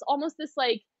Seattle. It's almost this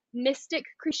like mystic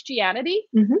Christianity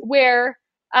where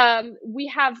we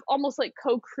have almost like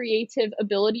co-creative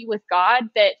ability with God,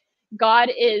 that God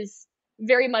is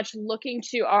very much looking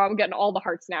to, I'm getting all the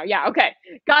hearts now. Yeah. Okay.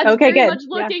 God's very much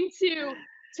looking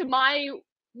to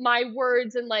my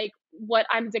words and like what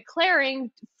I'm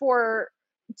declaring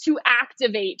to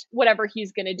activate whatever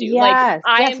he's going to do. Like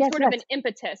I am sort of an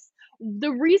impetus.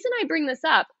 The reason I bring this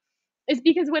up is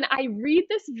because when I read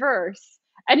this verse,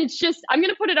 and it's just, I'm going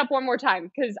to put it up one more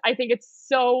time because I think it's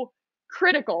so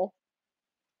critical.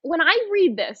 When I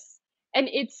read this and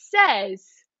it says,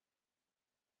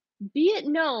 be it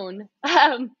known,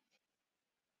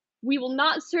 we will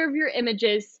not serve your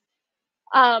images,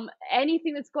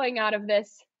 anything that's going out of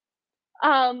this,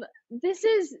 this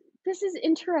is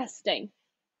interesting,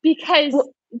 because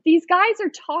these guys are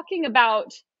talking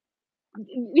about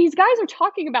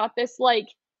this like,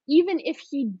 even if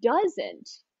he doesn't.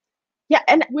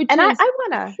 And I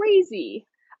want to crazy.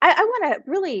 I want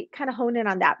to really kind of hone in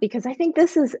on that, because I think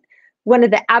this is one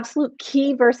of the absolute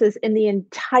key verses in the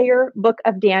entire book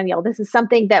of Daniel. This is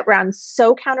something that runs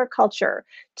so counterculture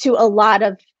to a lot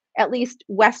of, at least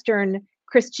Western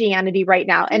Christianity right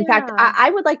now. In fact, I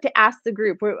would like to ask the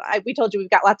group, we told you we've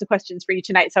got lots of questions for you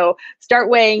tonight, so start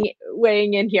weighing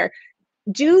in here.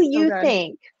 Do you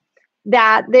think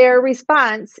that their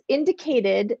response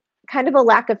indicated kind of a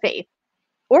lack of faith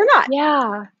or not?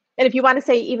 Yeah. And if you want to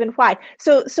say even why.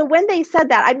 So when they said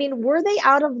that, I mean, were they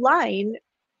out of line?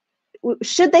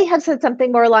 Should they have said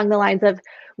something more along the lines of,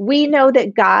 we know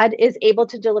that God is able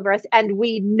to deliver us and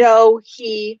we know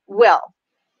he will?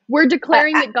 We're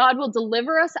declaring that God will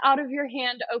deliver us out of your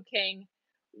hand, O king.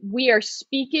 We are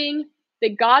speaking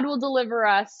that God will deliver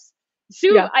us.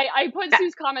 Sue, I put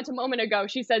Sue's comment a moment ago.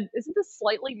 She said, isn't this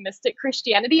slightly mystic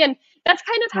Christianity? And that's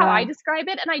kind of how I describe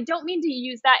it. And I don't mean to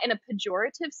use that in a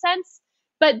pejorative sense,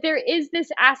 but there is this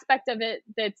aspect of it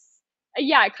that's,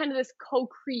 kind of this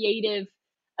co-creative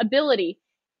ability.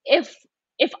 If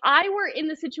I were in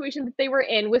the situation that they were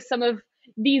in with some of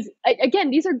these, again,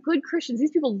 these are good Christians.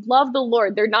 These people love the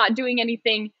Lord. They're not doing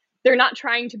anything. They're not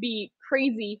trying to be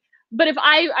crazy. But if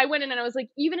I went in and I was like,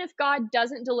 even if God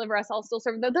doesn't deliver us, I'll still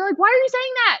serve them. They're like, why are you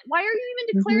saying that? Why are you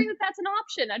even declaring that that's an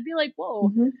option? I'd be like,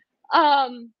 whoa.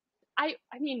 I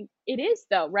mean, it is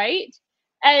though, right?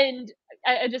 And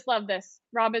I just love this.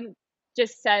 Robin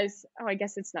just says, oh, I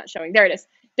guess it's not showing. There it is.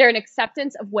 They're an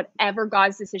acceptance of whatever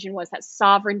God's decision was, that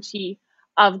sovereignty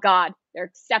of God. They're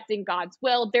accepting God's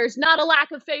will. There's not a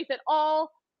lack of faith at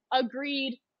all.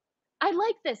 Agreed. I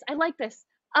like this.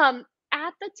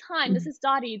 At the time, this is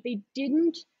Dottie, they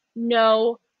didn't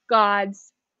know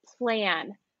God's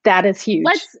plan. That is huge.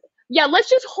 Yeah, let's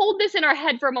just hold this in our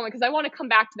head for a moment because I want to come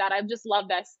back to that. I just love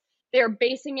this. They're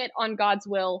basing it on God's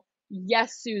will.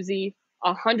 Yes, Susie,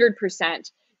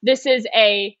 100%. This is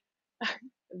a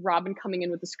Robin coming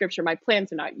in with the scripture. My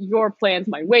plans are not your plans.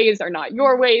 My ways are not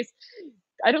your ways.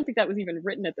 I don't think that was even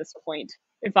written at this point.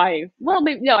 Well,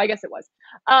 maybe, no, I guess it was.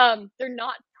 They're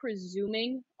not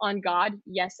presuming on God.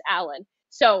 Yes, Alan.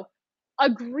 So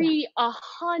agree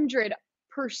 100%,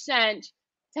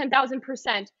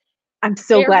 10,000%. I'm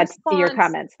so Their glad to see your response,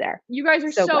 comments there. you guys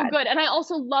are So so glad. good. And I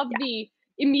also love the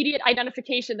immediate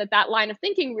identification that line of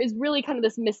thinking is really kind of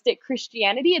this mystic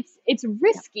Christianity. It's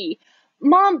risky.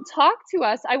 Mom, talk to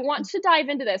us. I want to dive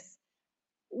into this.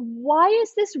 Why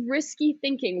is this risky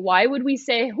thinking? Why would we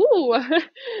say, ooh,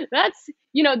 that's,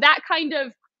 that kind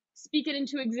of speak it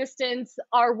into existence.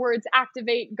 Our words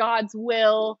activate God's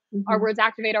will. Our words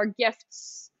activate our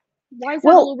gifts. Why is that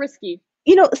a little risky?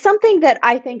 Something that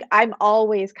I think I'm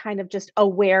always kind of just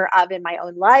aware of in my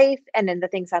own life and in the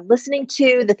things I'm listening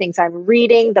to, the things I'm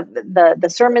reading, the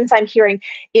sermons I'm hearing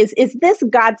is this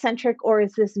God-centric or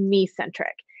is this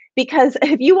me-centric? Because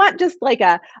if you want just like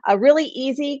a really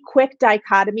easy, quick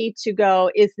dichotomy to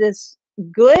go, is this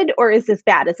good or is this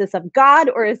bad? Is this of God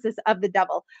or is this of the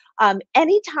devil?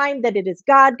 Anytime that it is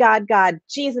God,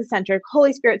 Jesus-centric,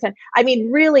 Holy Spirit-centric, I mean,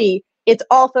 really, it's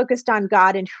all focused on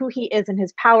God and who he is and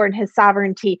his power and his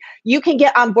sovereignty. You can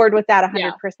get on board with that 100%.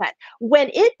 Yeah.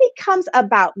 When it becomes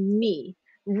about me,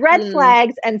 red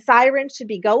flags and sirens should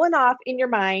be going off in your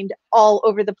mind all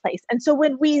over the place. And so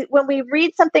when we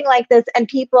read something like this and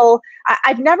people,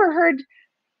 I've never heard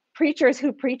preachers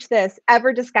who preach this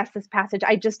ever discuss this passage.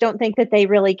 I just don't think that they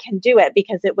really can do it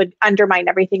because it would undermine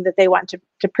everything that they want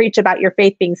to preach about your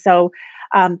faith being so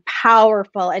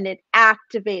powerful, and it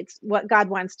activates what God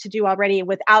wants to do already.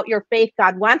 Without your faith,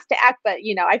 God wants to act, but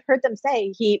I've heard them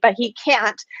say he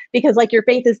can't, because like your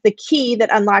faith is the key that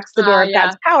unlocks the door of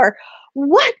God's power.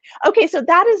 What? Okay, so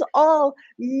that is all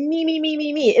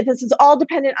me. If this is all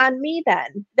dependent on me,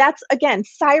 then that's, again,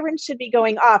 sirens should be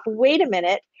going off. Wait a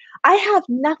minute. I have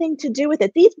nothing to do with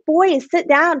it. These boys sit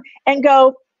down and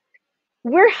go,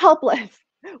 we're helpless.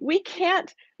 We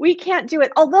can't do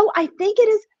it. Although I think it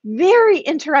is very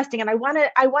interesting. And I want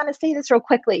to say this real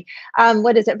quickly.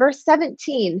 What is it? Verse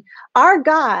 17, our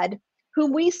God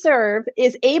whom we serve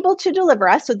is able to deliver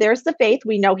us. So there's the faith.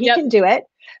 We know he can do it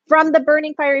from the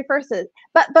burning fiery furnaces.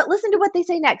 But listen to what they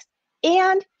say next.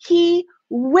 And he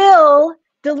will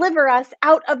deliver us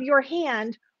out of your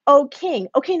hand, O king.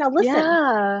 Okay, now listen.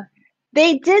 Yeah.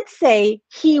 They did say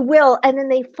he will, and then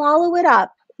they follow it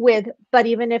up with, but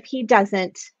even if he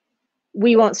doesn't,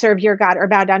 we won't serve your God or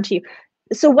bow down to you.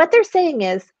 So what they're saying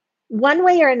is, one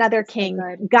way or another, King,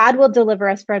 God will deliver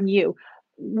us from you.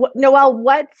 Noelle,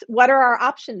 what are our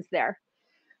options there?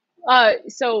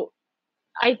 So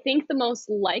I think the most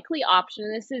likely option,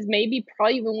 and this is maybe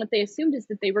probably even what they assumed, is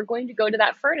that they were going to go to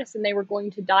that furnace and they were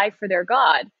going to die for their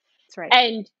God. That's right.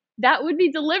 And that would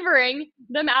be delivering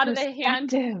them out of the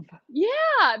hand.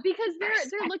 Yeah, because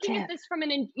they're looking at this from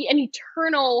an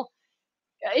eternal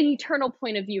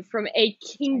point of view, from a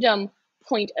kingdom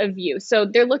point of view. So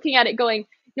they're looking at it going,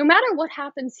 no matter what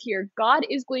happens here, God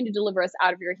is going to deliver us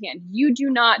out of your hand. You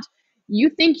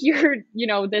think you're,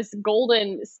 this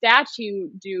golden statue,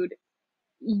 dude.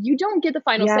 You don't get the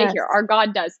final say here. Our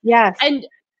God does. Yes. And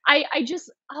I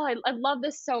love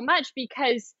this so much,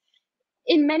 because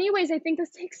in many ways, I think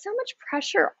this takes so much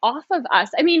pressure off of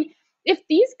us. I mean, if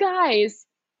these guys,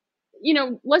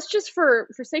 let's just for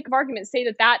sake of argument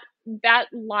say that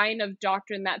line of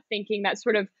doctrine, that thinking, that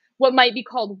sort of what might be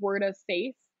called word of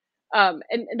faith, and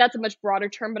that's a much broader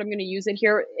term, but I'm going to use it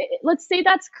here. Let's say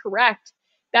that's correct.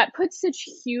 That puts such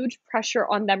huge pressure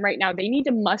on them right now. They need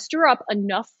to muster up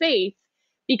enough faith,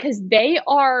 because they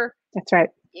are. That's right.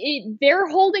 They're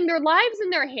holding their lives in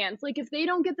their hands. Like, if they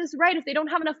don't get this right, if they don't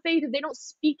have enough faith, if they don't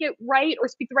speak it right or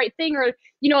speak the right thing, or,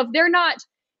 if they're not,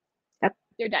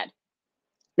 they're dead.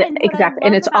 Exactly.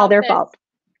 And it's all their fault.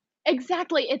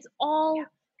 Exactly. It's all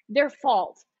their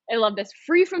fault. I love this.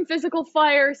 Free from physical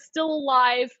fire, still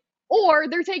alive, or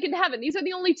they're taken to heaven. These are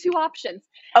the only two options.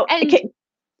 Oh, and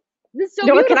this is so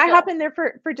Noah, beautiful. Can I hop in there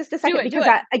for just a second? Because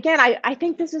I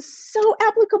think this is so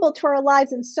applicable to our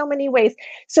lives in so many ways.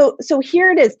 So here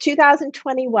it is,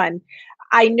 2021.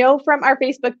 I know from our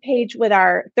Facebook page with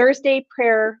our Thursday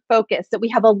prayer focus that we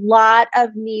have a lot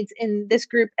of needs in this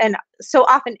group, and so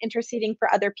often interceding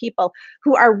for other people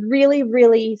who are really,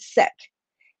 really sick.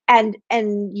 And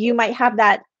you might have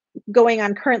that going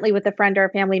on currently with a friend or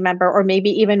a family member, or maybe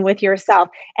even with yourself.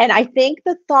 And I think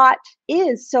the thought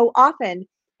is so often,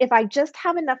 if I just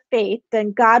have enough faith,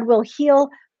 then God will heal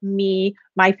me,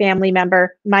 my family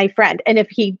member, my friend. And if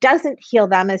he doesn't heal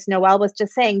them, as Noelle was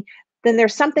just saying, then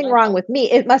there's something wrong with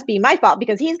me. It must be my fault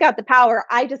because he's got the power.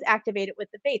 I just activate it with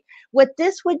the faith. What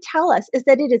this would tell us is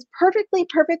that it is perfectly,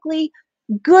 perfectly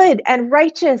good and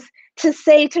righteous to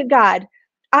say to God,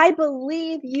 I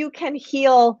believe you can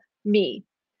heal me.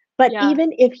 But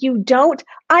even if you don't,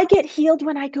 I get healed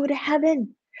when I go to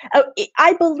heaven.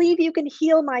 I believe you can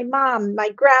heal my mom, my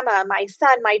grandma, my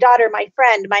son, my daughter, my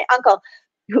friend, my uncle,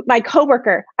 my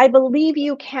coworker. I believe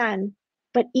you can.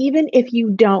 But even if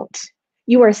you don't,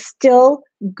 you are still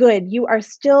good. You are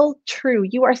still true.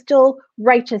 You are still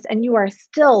righteous, and you are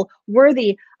still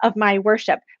worthy of my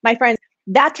worship. My friends,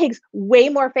 that takes way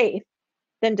more faith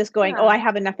than just going, oh, I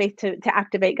have enough faith to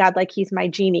activate God like he's my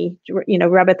genie,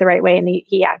 rub it the right way and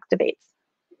he activates.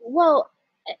 Well,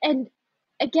 and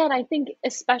again, I think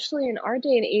especially in our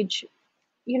day and age,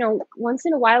 once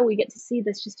in a while we get to see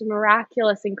this just a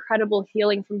miraculous, incredible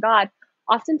healing from God.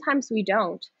 Oftentimes we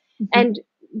don't. Mm-hmm. And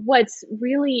what's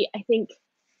really, I think,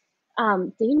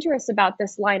 dangerous about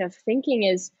this line of thinking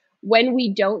is when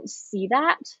we don't see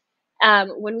that,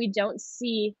 when we don't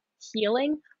see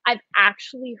healing. I've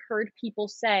actually heard people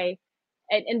say,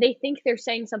 and they think they're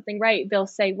saying something right. They'll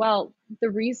say, well, the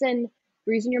reason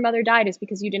your mother died is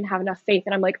because you didn't have enough faith.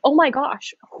 And I'm like, oh my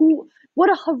gosh,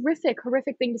 what a horrific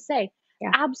thing to say.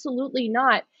 Yeah. Absolutely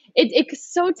not. It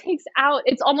so takes out,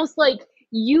 it's almost like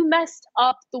you messed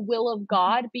up the will of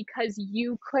God because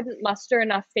you couldn't muster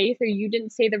enough faith, or you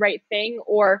didn't say the right thing,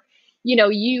 or,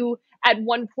 you at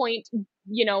one point,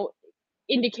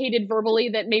 indicated verbally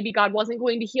that maybe God wasn't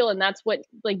going to heal, and that's what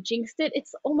jinxed it.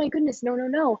 It's, oh my goodness,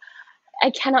 no. I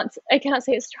cannot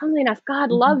say it strongly enough. God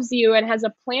mm-hmm. loves you and has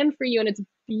a plan for you, and it's a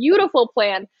beautiful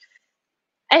plan.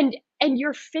 And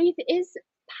your faith is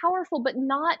powerful, but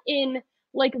not in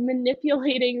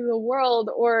manipulating the world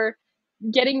or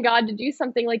getting God to do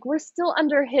something. We're still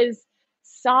under his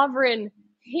sovereign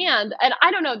hand. And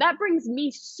I don't know, that brings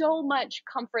me so much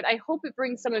comfort. I hope it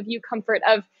brings some of you comfort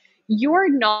of you're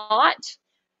not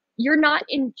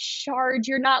in charge.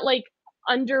 You're not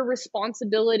under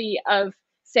responsibility of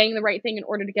saying the right thing in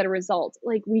order to get a result.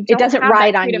 We don't, it doesn't have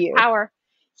ride that creative on you. Power.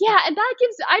 Yeah. And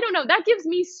that gives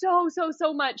me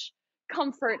so much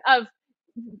comfort of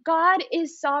God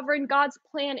is sovereign. God's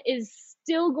plan is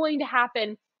still going to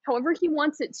happen however he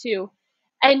wants it to.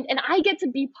 And I get to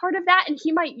be part of that, and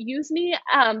he might use me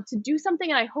to do something,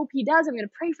 and I hope he does. I'm going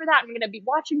to pray for that. I'm going to be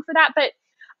watching for that, but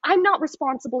I'm not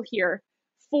responsible here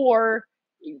for,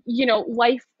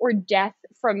 life or death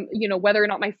from, whether or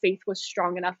not my faith was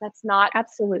strong enough. That's not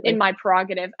absolutely in my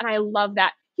prerogative. And I love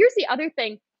that. Here's the other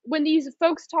thing. When these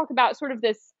folks talk about sort of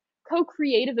this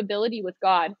co-creative ability with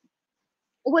God,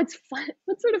 what's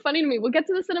sort of funny to me, we'll get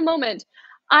to this in a moment.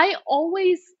 I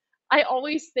always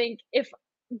think if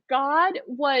God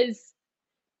was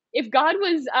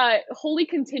wholly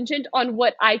contingent on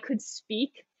what I could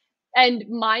speak and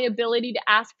my ability to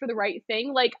ask for the right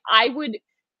thing,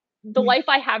 the life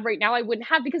I have right now, I wouldn't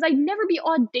have, because I'd never be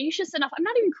audacious enough. I'm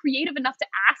not even creative enough to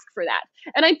ask for that.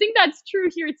 And I think that's true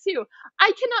here too.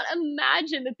 I cannot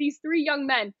imagine that these three young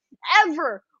men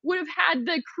ever would have had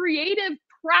the creative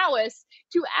prowess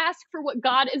to ask for what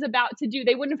God is about to do.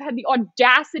 They wouldn't have had the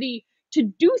audacity to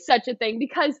do such a thing,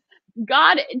 because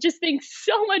God just thinks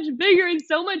so much bigger and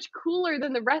so much cooler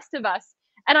than the rest of us.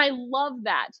 And I love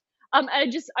that. I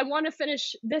want to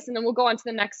finish this and then we'll go on to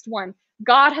the next one.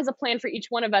 God has a plan for each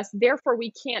one of us. Therefore,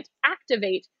 we can't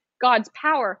activate God's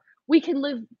power. We can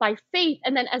live by faith.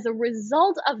 And then as a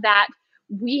result of that,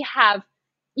 we have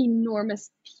enormous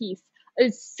peace.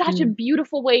 It's such a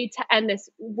beautiful way to end this.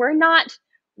 We're not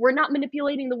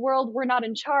manipulating the world. We're not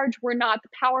in charge. We're not the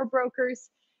power brokers.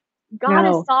 God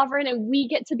is sovereign, and we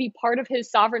get to be part of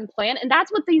his sovereign plan. And that's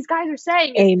what these guys are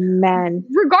saying. Amen.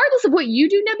 Regardless of what you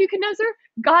do, Nebuchadnezzar,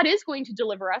 God is going to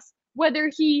deliver us, whether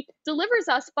he delivers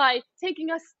us by taking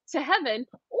us to heaven,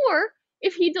 or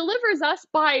if he delivers us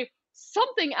by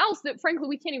something else that, frankly,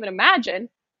 we can't even imagine.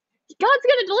 God's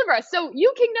going to deliver us. So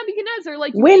you, King Nebuchadnezzar,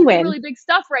 you think you're really big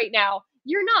stuff right now.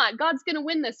 You're not. God's going to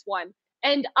win this one.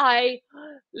 And I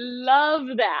love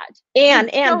that.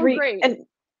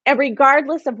 And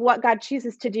regardless of what God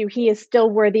chooses to do, he is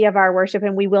still worthy of our worship,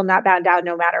 and we will not bow down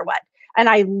no matter what. And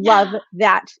I love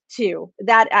that too.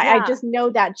 I just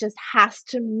know that just has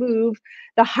to move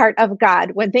the heart of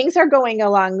God. When things are going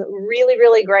along really,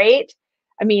 really great,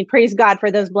 I mean, praise God for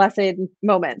those blessed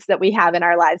moments that we have in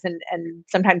our lives, and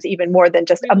sometimes even more than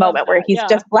just a moment where he's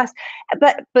just blessed.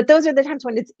 But those are the times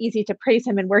when it's easy to praise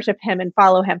him and worship him and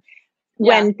follow him.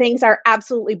 When things are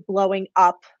absolutely blowing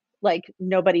up like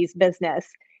nobody's business,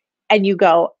 and you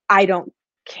go, I don't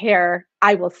care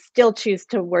I will still choose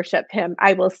to worship him.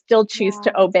 I will still choose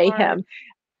to obey him.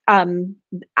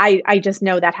 I just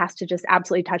know that has to just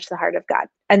absolutely touch the heart of God.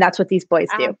 And that's what these boys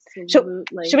do.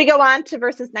 Absolutely. Should we go on to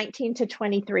verses 19 to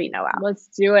 23, Noelle? Let's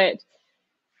do it.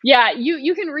 Yeah,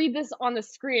 you can read this on the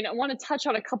screen. I want to touch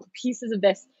on a couple pieces of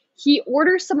this. He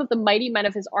orders some of the mighty men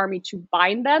of his army to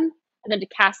bind them and then to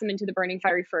cast them into the burning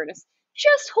fiery furnace.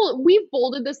 Just hold, we've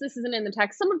bolded this. This isn't in the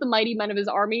text. Some of the mighty men of his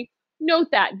army. Note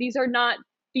that these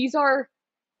are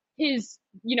his,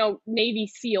 Navy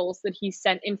SEALs that he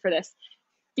sent in for this.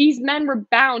 These men were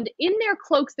bound in their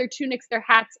cloaks, their tunics, their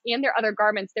hats, and their other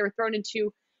garments. They were thrown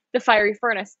into the fiery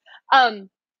furnace.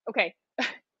 Okay.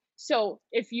 So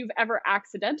if you've ever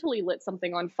accidentally lit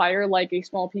something on fire, like a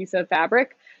small piece of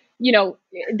fabric,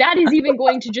 that is even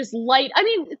going to just light. I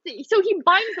mean, so he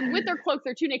binds them with their cloaks,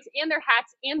 their tunics, and their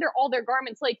hats, and all their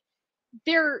garments. Like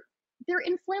they're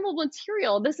inflammable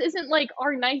material. This isn't like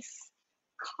our nice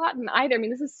cotton either. I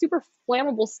mean, this is super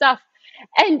flammable stuff.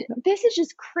 And this is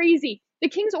just crazy. The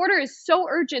king's order is so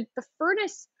urgent. The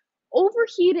furnace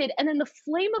overheated, and then the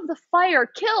flame of the fire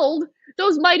killed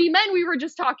those mighty men we were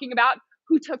just talking about,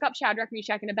 who took up Shadrach,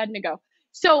 Meshach, and Abednego.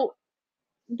 So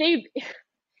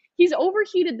he's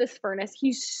overheated this furnace.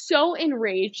 He's so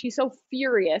enraged. He's so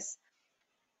furious.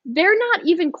 They're not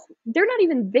even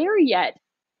there yet.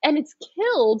 And it's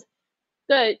killed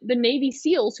the Navy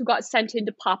SEALs who got sent in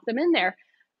to pop them in there.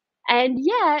 And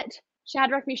yet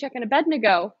Shadrach, Meshach, and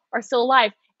Abednego are still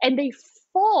alive. And they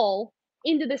fall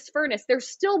into this furnace. They're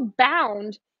still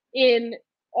bound in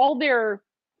all their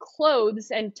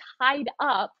clothes and tied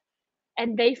up.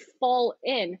 And they fall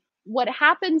in. What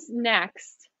happens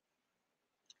next?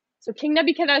 So King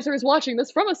Nebuchadnezzar is watching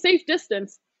this from a safe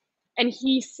distance. And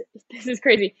this is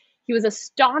crazy. He was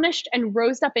astonished and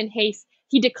rose up in haste.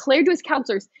 He declared to his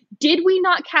counselors, "Did we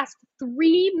not cast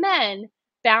 3 men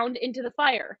bound into the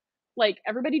fire?" Like,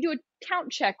 everybody do a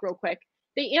count check real quick.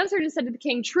 They answered and said to the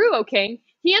king, "True, O king."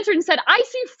 He answered and said, "I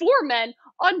see 4 men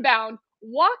unbound,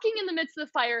 walking in the midst of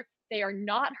the fire. They are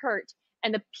not hurt.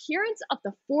 And the appearance of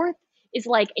the 4th is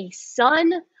like a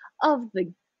son of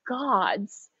the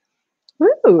gods."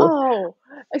 Ooh. Oh, all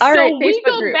so right, we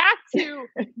go group. back to,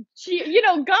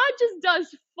 God just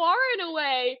does far and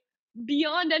away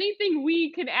beyond anything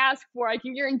we can ask for. I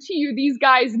can guarantee you these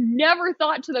guys never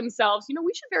thought to themselves,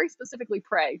 we should very specifically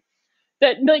pray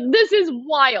that, like, this is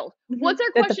wild. What's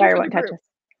our question for the group?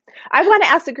 I want to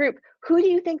ask the group, who do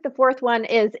you think the 4th one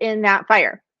is in that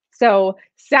fire? So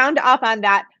sound off on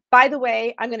that. By the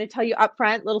way, I'm going to tell you up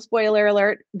front, little spoiler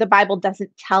alert, the Bible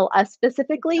doesn't tell us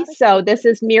specifically. So this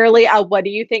is merely a what do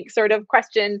you think sort of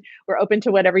question. We're open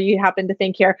to whatever you happen to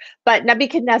think here. But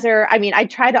Nebuchadnezzar, I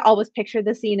try to always picture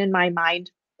the scene in my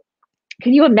mind.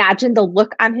 Can you imagine the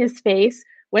look on his face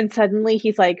when suddenly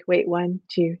he's like, wait, 1,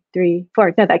 2, 3,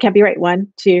 4. No, that can't be right.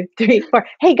 1, 2, 3, 4.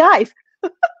 Hey, guys.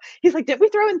 He's like, did we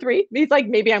throw in 3? He's like,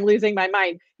 maybe I'm losing my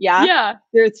mind. Yeah.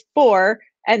 There's 4.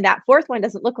 And that 4th one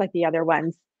doesn't look like the other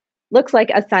ones. Looks like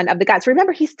a son of the gods.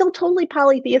 Remember, he's still totally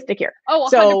polytheistic here. Oh, 100%.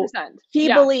 So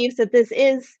he believes that this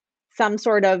is some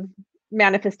sort of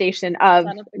manifestation of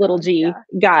little g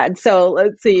God. So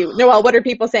let's see. Noelle, what are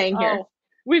people saying here?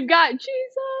 We've got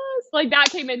Jesus. Like, that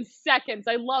came in seconds.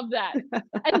 I love that.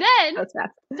 And then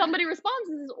somebody responds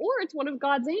and says, or it's one of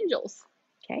God's angels.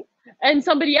 Okay. And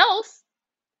somebody else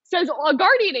says a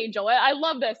guardian angel. I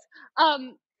love this.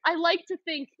 I like to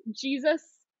think Jesus,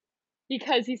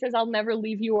 because he says, I'll never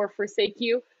leave you or forsake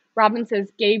you. Robin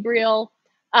says Gabriel.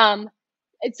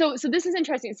 So this is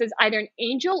interesting. It says either an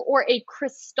angel or a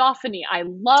Christophany. I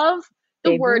love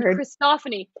the word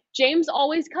Christophany. James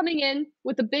always coming in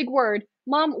with a big word.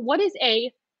 Mom, what is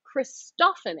a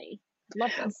Christophany? I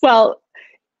love this. Well,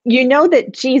 you know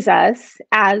that Jesus,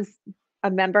 as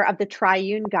a member of the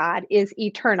triune God, is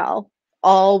eternal.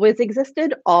 Always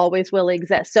existed, always will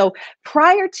exist. So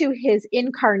prior to his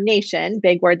incarnation,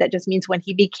 big word that just means when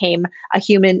he became a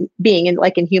human being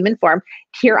in human form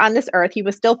here on this earth, he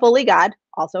was still fully God,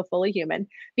 also fully human.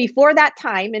 Before that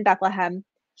time in Bethlehem,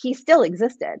 he still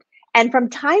existed. And from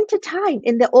time to time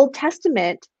in the Old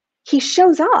Testament, he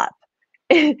shows up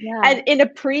and in a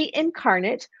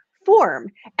pre-incarnate form.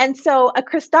 And so a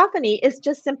Christophany is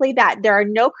just simply that. There are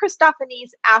no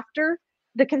Christophanies after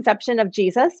the conception of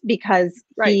Jesus, because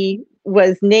he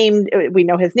was named, we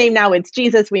know his name now, it's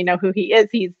Jesus, we know who he is,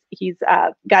 he's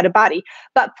got a body.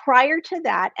 But prior to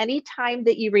that, anytime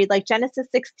that you read like Genesis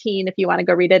 16, if you want to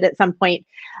go read it at some point,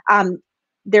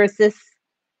 there's this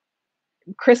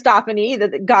Christophany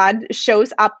that God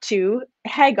shows up to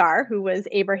Hagar, who was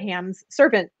Abraham's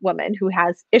servant woman who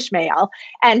has Ishmael,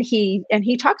 and he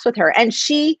talks with her, and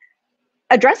she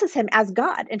addresses him as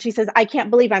God. And she says, I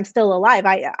can't believe I'm still alive.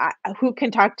 Who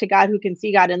can talk to God, who can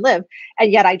see God and live?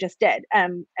 And yet I just did.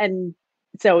 And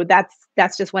so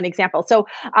that's just one example. So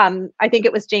I think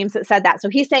it was James that said that. So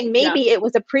he's saying maybe it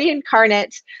was a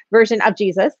pre-incarnate version of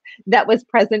Jesus that was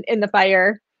present in the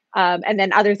fire. And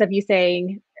then others of you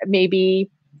saying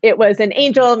maybe it was an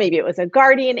angel, maybe it was a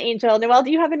guardian angel. Noelle,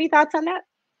 do you have any thoughts on that?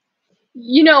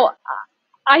 You know,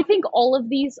 I think all of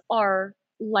these are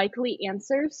likely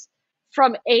answers.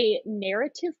 From a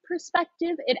narrative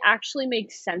perspective, it actually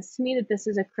makes sense to me that this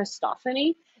is a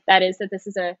Christophany. That is, that this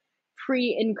is a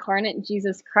pre-incarnate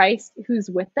Jesus Christ who's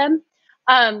with them.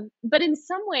 But in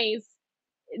some ways,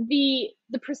 the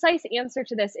precise answer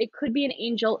to this, it could be an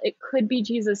angel, it could be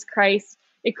Jesus Christ,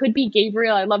 it could be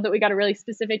Gabriel. I love that we got a really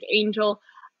specific angel.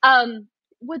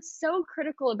 What's so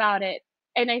critical about it,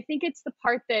 and I think it's the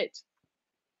part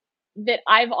that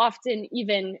I've often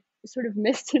even sort of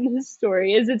missed in this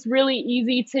story, is it's really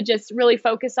easy to just really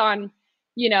focus on,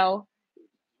 you know,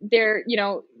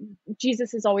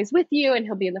 Jesus is always with you and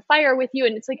he'll be in the fire with you.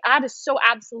 And it's like, that is so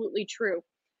absolutely true.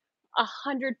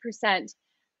 100%.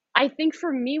 I think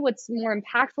for me, what's more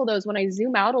impactful though is when I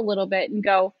zoom out a little bit and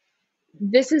go,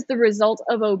 this is the result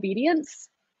of obedience,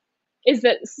 is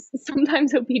that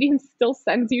sometimes obedience still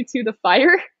sends you to the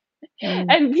fire.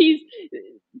 And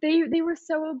they were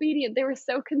so obedient, they were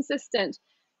so consistent,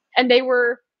 and they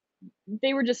were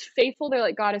just faithful. They're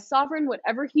like, God is sovereign,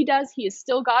 whatever he does, he is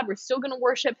still God, we're still going to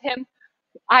worship him,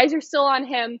 eyes are still on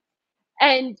him.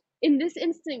 And in this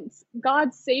instance,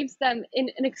 God saves them in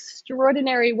an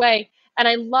extraordinary way. And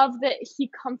I love that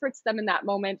he comforts them in that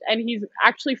moment. And he's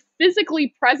actually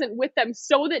physically present with them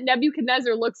so that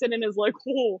Nebuchadnezzar looks in and is like,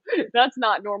 oh, that's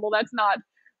not normal. That's not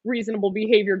reasonable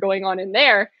behavior going on in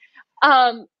there.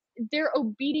 Their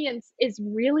obedience is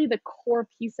really the core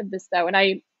piece of this, though. And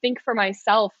I think for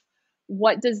myself,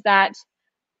 what does that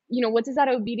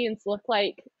obedience look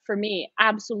like for me?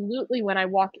 Absolutely. When I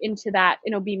walk into that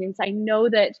in obedience, I know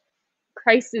that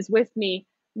Christ is with me,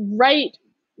 right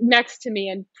next to me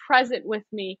and present with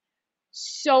me.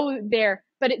 So there,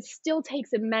 but it still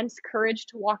takes immense courage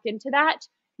to walk into that,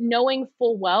 knowing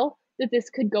full well that this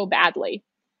could go badly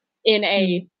in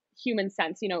a human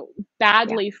sense,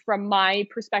 badly from my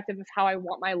perspective of how I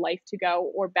want my life to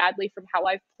go, or badly from how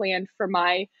I've planned for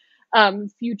my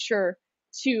future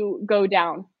to go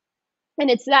down. And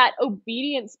it's that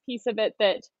obedience piece of it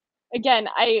that, again,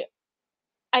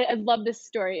 I love this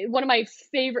story. One of my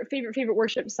favorite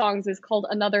worship songs is called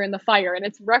Another in the Fire, and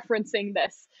it's referencing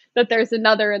this, that there's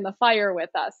another in the fire with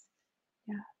us.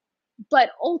 Yeah.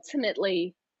 But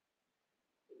ultimately,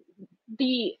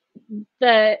 the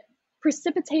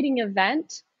precipitating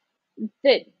event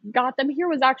that got them here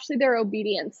was actually their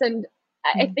obedience. And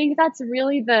I think that's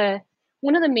really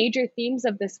one of the major themes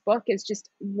of this book, is just,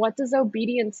 what does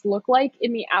obedience look like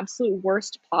in the absolute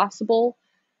worst possible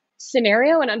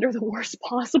scenario and under the worst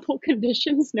possible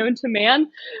conditions known to man.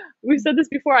 We've said this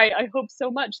before. I hope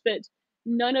so much that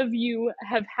none of you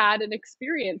have had an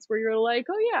experience where you're like,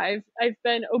 oh yeah, I've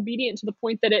been obedient to the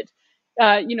point that it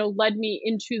led me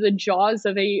into the jaws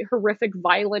of a horrific,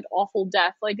 violent, awful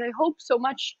death. Like, I hope so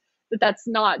much that that's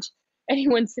not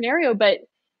anyone's scenario. But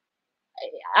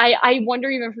I wonder,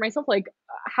 even for myself, like,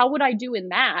 how would I do in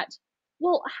that?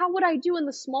 Well, how would I do in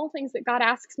the small things that God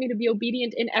asks me to be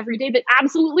obedient in every day that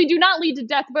absolutely do not lead to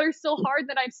death, but are still hard,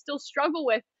 that I still struggle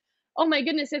with? Oh my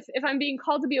goodness, if I'm being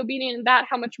called to be obedient in that,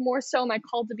 how much more so am I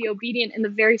called to be obedient in the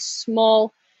very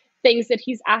small things that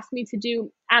he's asked me to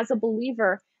do as a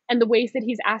believer, and the ways that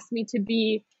he's asked me to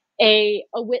be a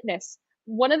witness.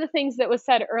 One of the things that was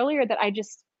said earlier that I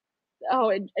just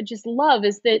love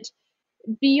is that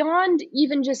beyond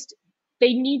even just,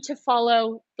 they need to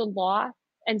follow the law.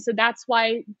 And so that's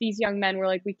why these young men were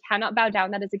like, we cannot bow down,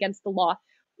 that is against the law.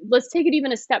 Let's take it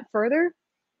even a step further.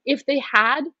 If they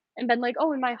had and been like,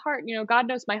 oh, in my heart, God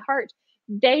knows my heart,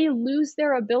 they lose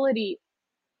their ability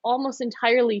almost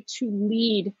entirely to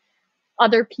lead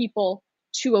other people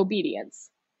to obedience.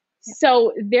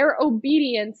 So their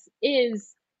obedience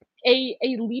is a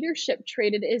leadership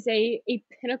trait. It is a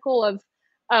pinnacle of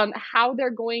how they're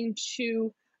going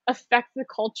to affect the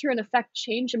culture and affect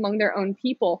change among their own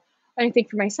people. And I think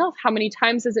for myself, how many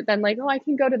times has it been like, oh, I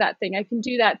can go to that thing, I can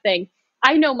do that thing,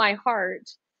 I know my heart.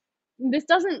 This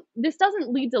doesn't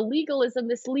lead to legalism.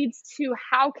 This leads to,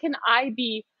 how can I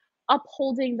be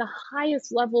upholding the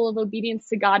highest level of obedience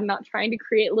to God, not trying to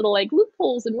create little like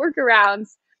loopholes and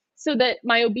workarounds so that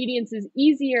my obedience is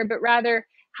easier, but rather,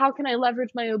 how can I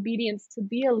leverage my obedience to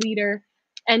be a leader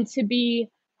and to be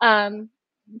just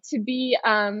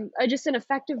an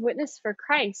effective witness for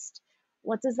Christ?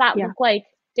 What does that look like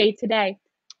day to day?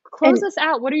 close And us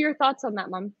out. What are your thoughts on that,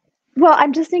 Mom? well,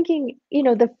 I'm just thinking,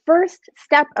 the first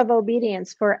step of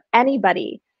obedience for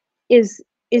anybody is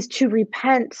to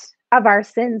repent of our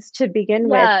sins to begin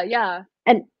with. Yeah, yeah.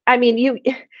 And I mean,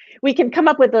 we can come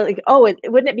up with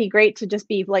wouldn't it be great to just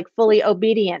be like fully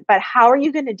obedient? But how are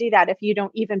you going to do that if you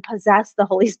don't even possess the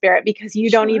Holy Spirit because you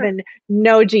don't Sure. even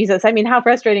know Jesus? I mean, how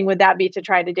frustrating would that be to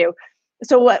try to do?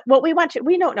 So what we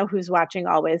don't know who's watching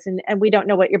always, and we don't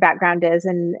know what your background is,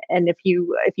 and if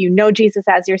you know Jesus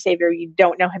as your Savior, you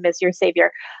don't know Him as your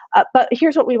Savior. But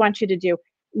here's what we want you to do.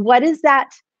 What is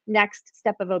that next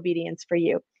step of obedience for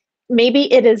you?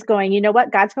 Maybe it is going, you know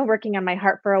what, God's been working on my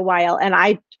heart for a while, and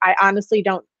I honestly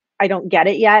don't get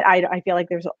it yet. I feel like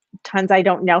there's tons I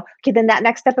don't know. Okay, then that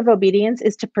next step of obedience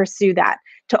is to pursue that,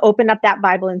 to open up that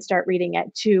Bible and start reading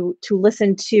it, to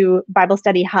listen to Bible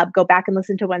Study Hub, go back and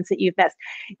listen to ones that you've missed.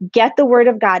 Get the Word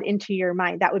of God into your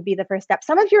mind. That would be the first step.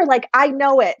 Some of you are like, I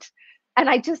know it, and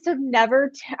I just have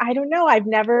never, I don't know, I've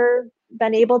never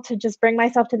been able to just bring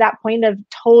myself to that point of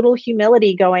total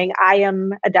humility, going, I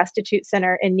am a destitute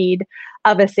sinner in need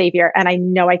of a Savior, and I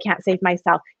know I can't save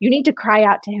myself. You need to cry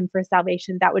out to Him for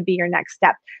salvation. That would be your next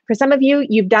step. For some of you,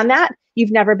 you've done that.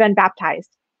 You've never been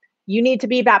baptized. You need to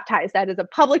be baptized. That is a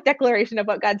public declaration of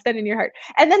what God's done in your heart.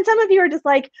 And then some of you are just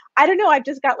like, I don't know, I've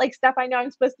just got like stuff I know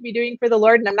I'm supposed to be doing for the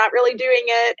Lord, and I'm not really doing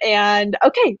it. And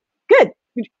okay, good.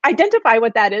 Identify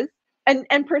what that is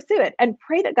and pursue it and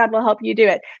pray that God will help you do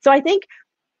it. So I think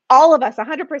all of us,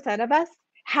 100% of us,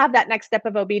 have that next step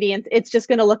of obedience. It's just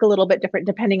going to look a little bit different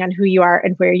depending on who you are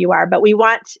and where you are. But we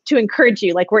want to encourage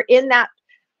you. Like we're in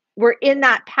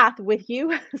that path with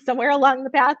you somewhere along the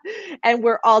path, and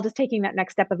we're all just taking that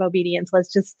next step of obedience.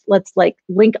 Let's like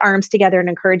link arms together and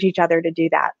encourage each other to do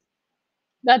that.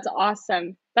 That's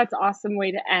awesome. That's an awesome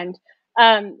way to end.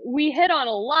 We hit on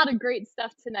a lot of great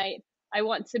stuff tonight. I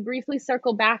want to briefly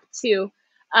circle back to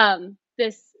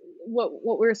this what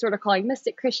we're sort of calling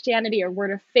mystic Christianity or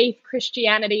word of faith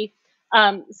Christianity.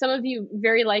 Some of you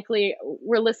very likely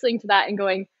were listening to that and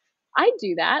going, I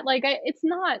do that. Like it's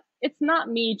not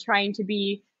me trying to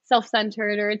be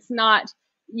self-centered, or it's not,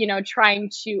 trying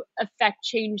to affect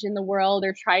change in the world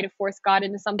or try to force God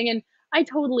into something. And I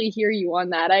totally hear you on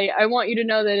that. I want you to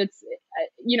know that it's,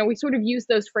 we sort of use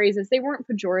those phrases. They weren't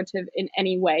pejorative in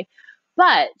any way.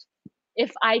 But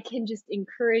if I can just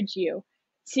encourage you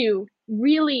to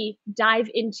really dive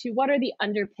into what are the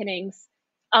underpinnings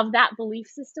of that belief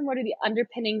system, what are the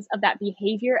underpinnings of that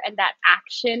behavior and that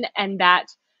action and that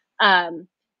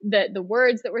the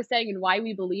words that we're saying and why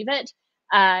we believe it.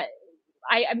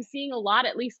 I'm seeing a lot,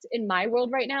 at least in my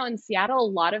world right now in Seattle,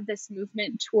 a lot of this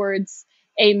movement towards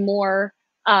a more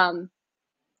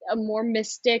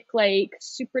mystic, like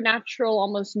supernatural,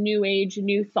 almost new age,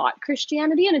 new thought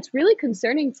Christianity. And it's really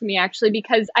concerning to me actually,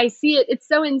 because I see it, it's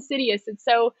so insidious.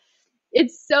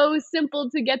 It's so simple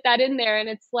to get that in there. And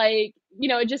it's like,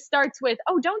 it just starts with,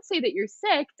 oh, don't say that you're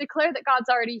sick, declare that God's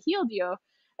already healed you.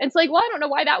 And it's like, well, I don't know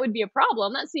why that would be a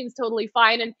problem. That seems totally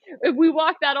fine. And if we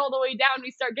walk that all the way down,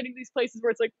 we start getting these places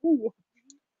where it's like, ooh,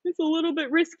 it's a little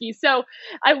bit risky. So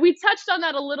we touched on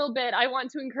that a little bit. I want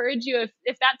to encourage you,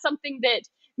 if that's something that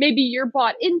maybe you're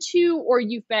bought into or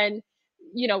you've been,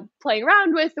 playing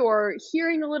around with or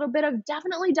hearing a little bit of,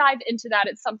 definitely dive into that.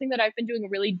 It's something that I've been doing a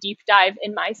really deep dive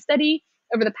in my study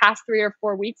over the past 3 or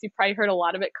 4 weeks. You've probably heard a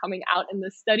lot of it coming out in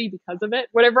this study because of it.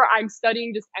 Whatever I'm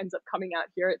studying just ends up coming out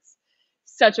here. It's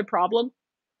such a problem.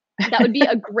 That would be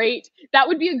a great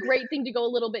thing to go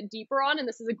a little bit deeper on. And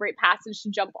this is a great passage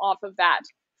to jump off of that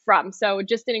from. So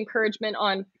just an encouragement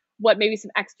on what maybe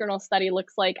some external study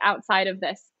looks like outside of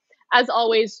this. As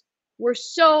always, we're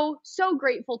so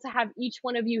grateful to have each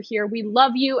one of you here. We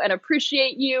love you and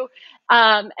appreciate you.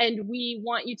 And we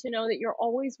want you to know that you're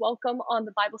always welcome on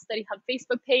the Bible Study Hub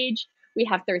Facebook page. We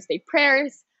have Thursday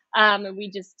prayers. And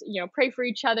we just, pray for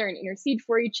each other and intercede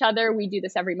for each other. We do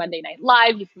this every Monday night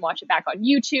live. You can watch it back on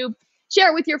YouTube.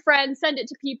 Share it with your friends. Send it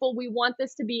to people. We want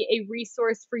this to be a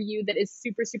resource for you that is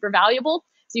super, super valuable.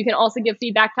 So you can also give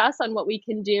feedback to us on what we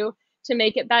can do to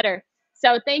make it better.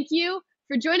 So thank you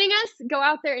for joining us. Go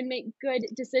out there and make good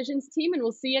decisions, team, and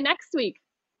we'll see you next week.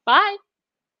 Bye.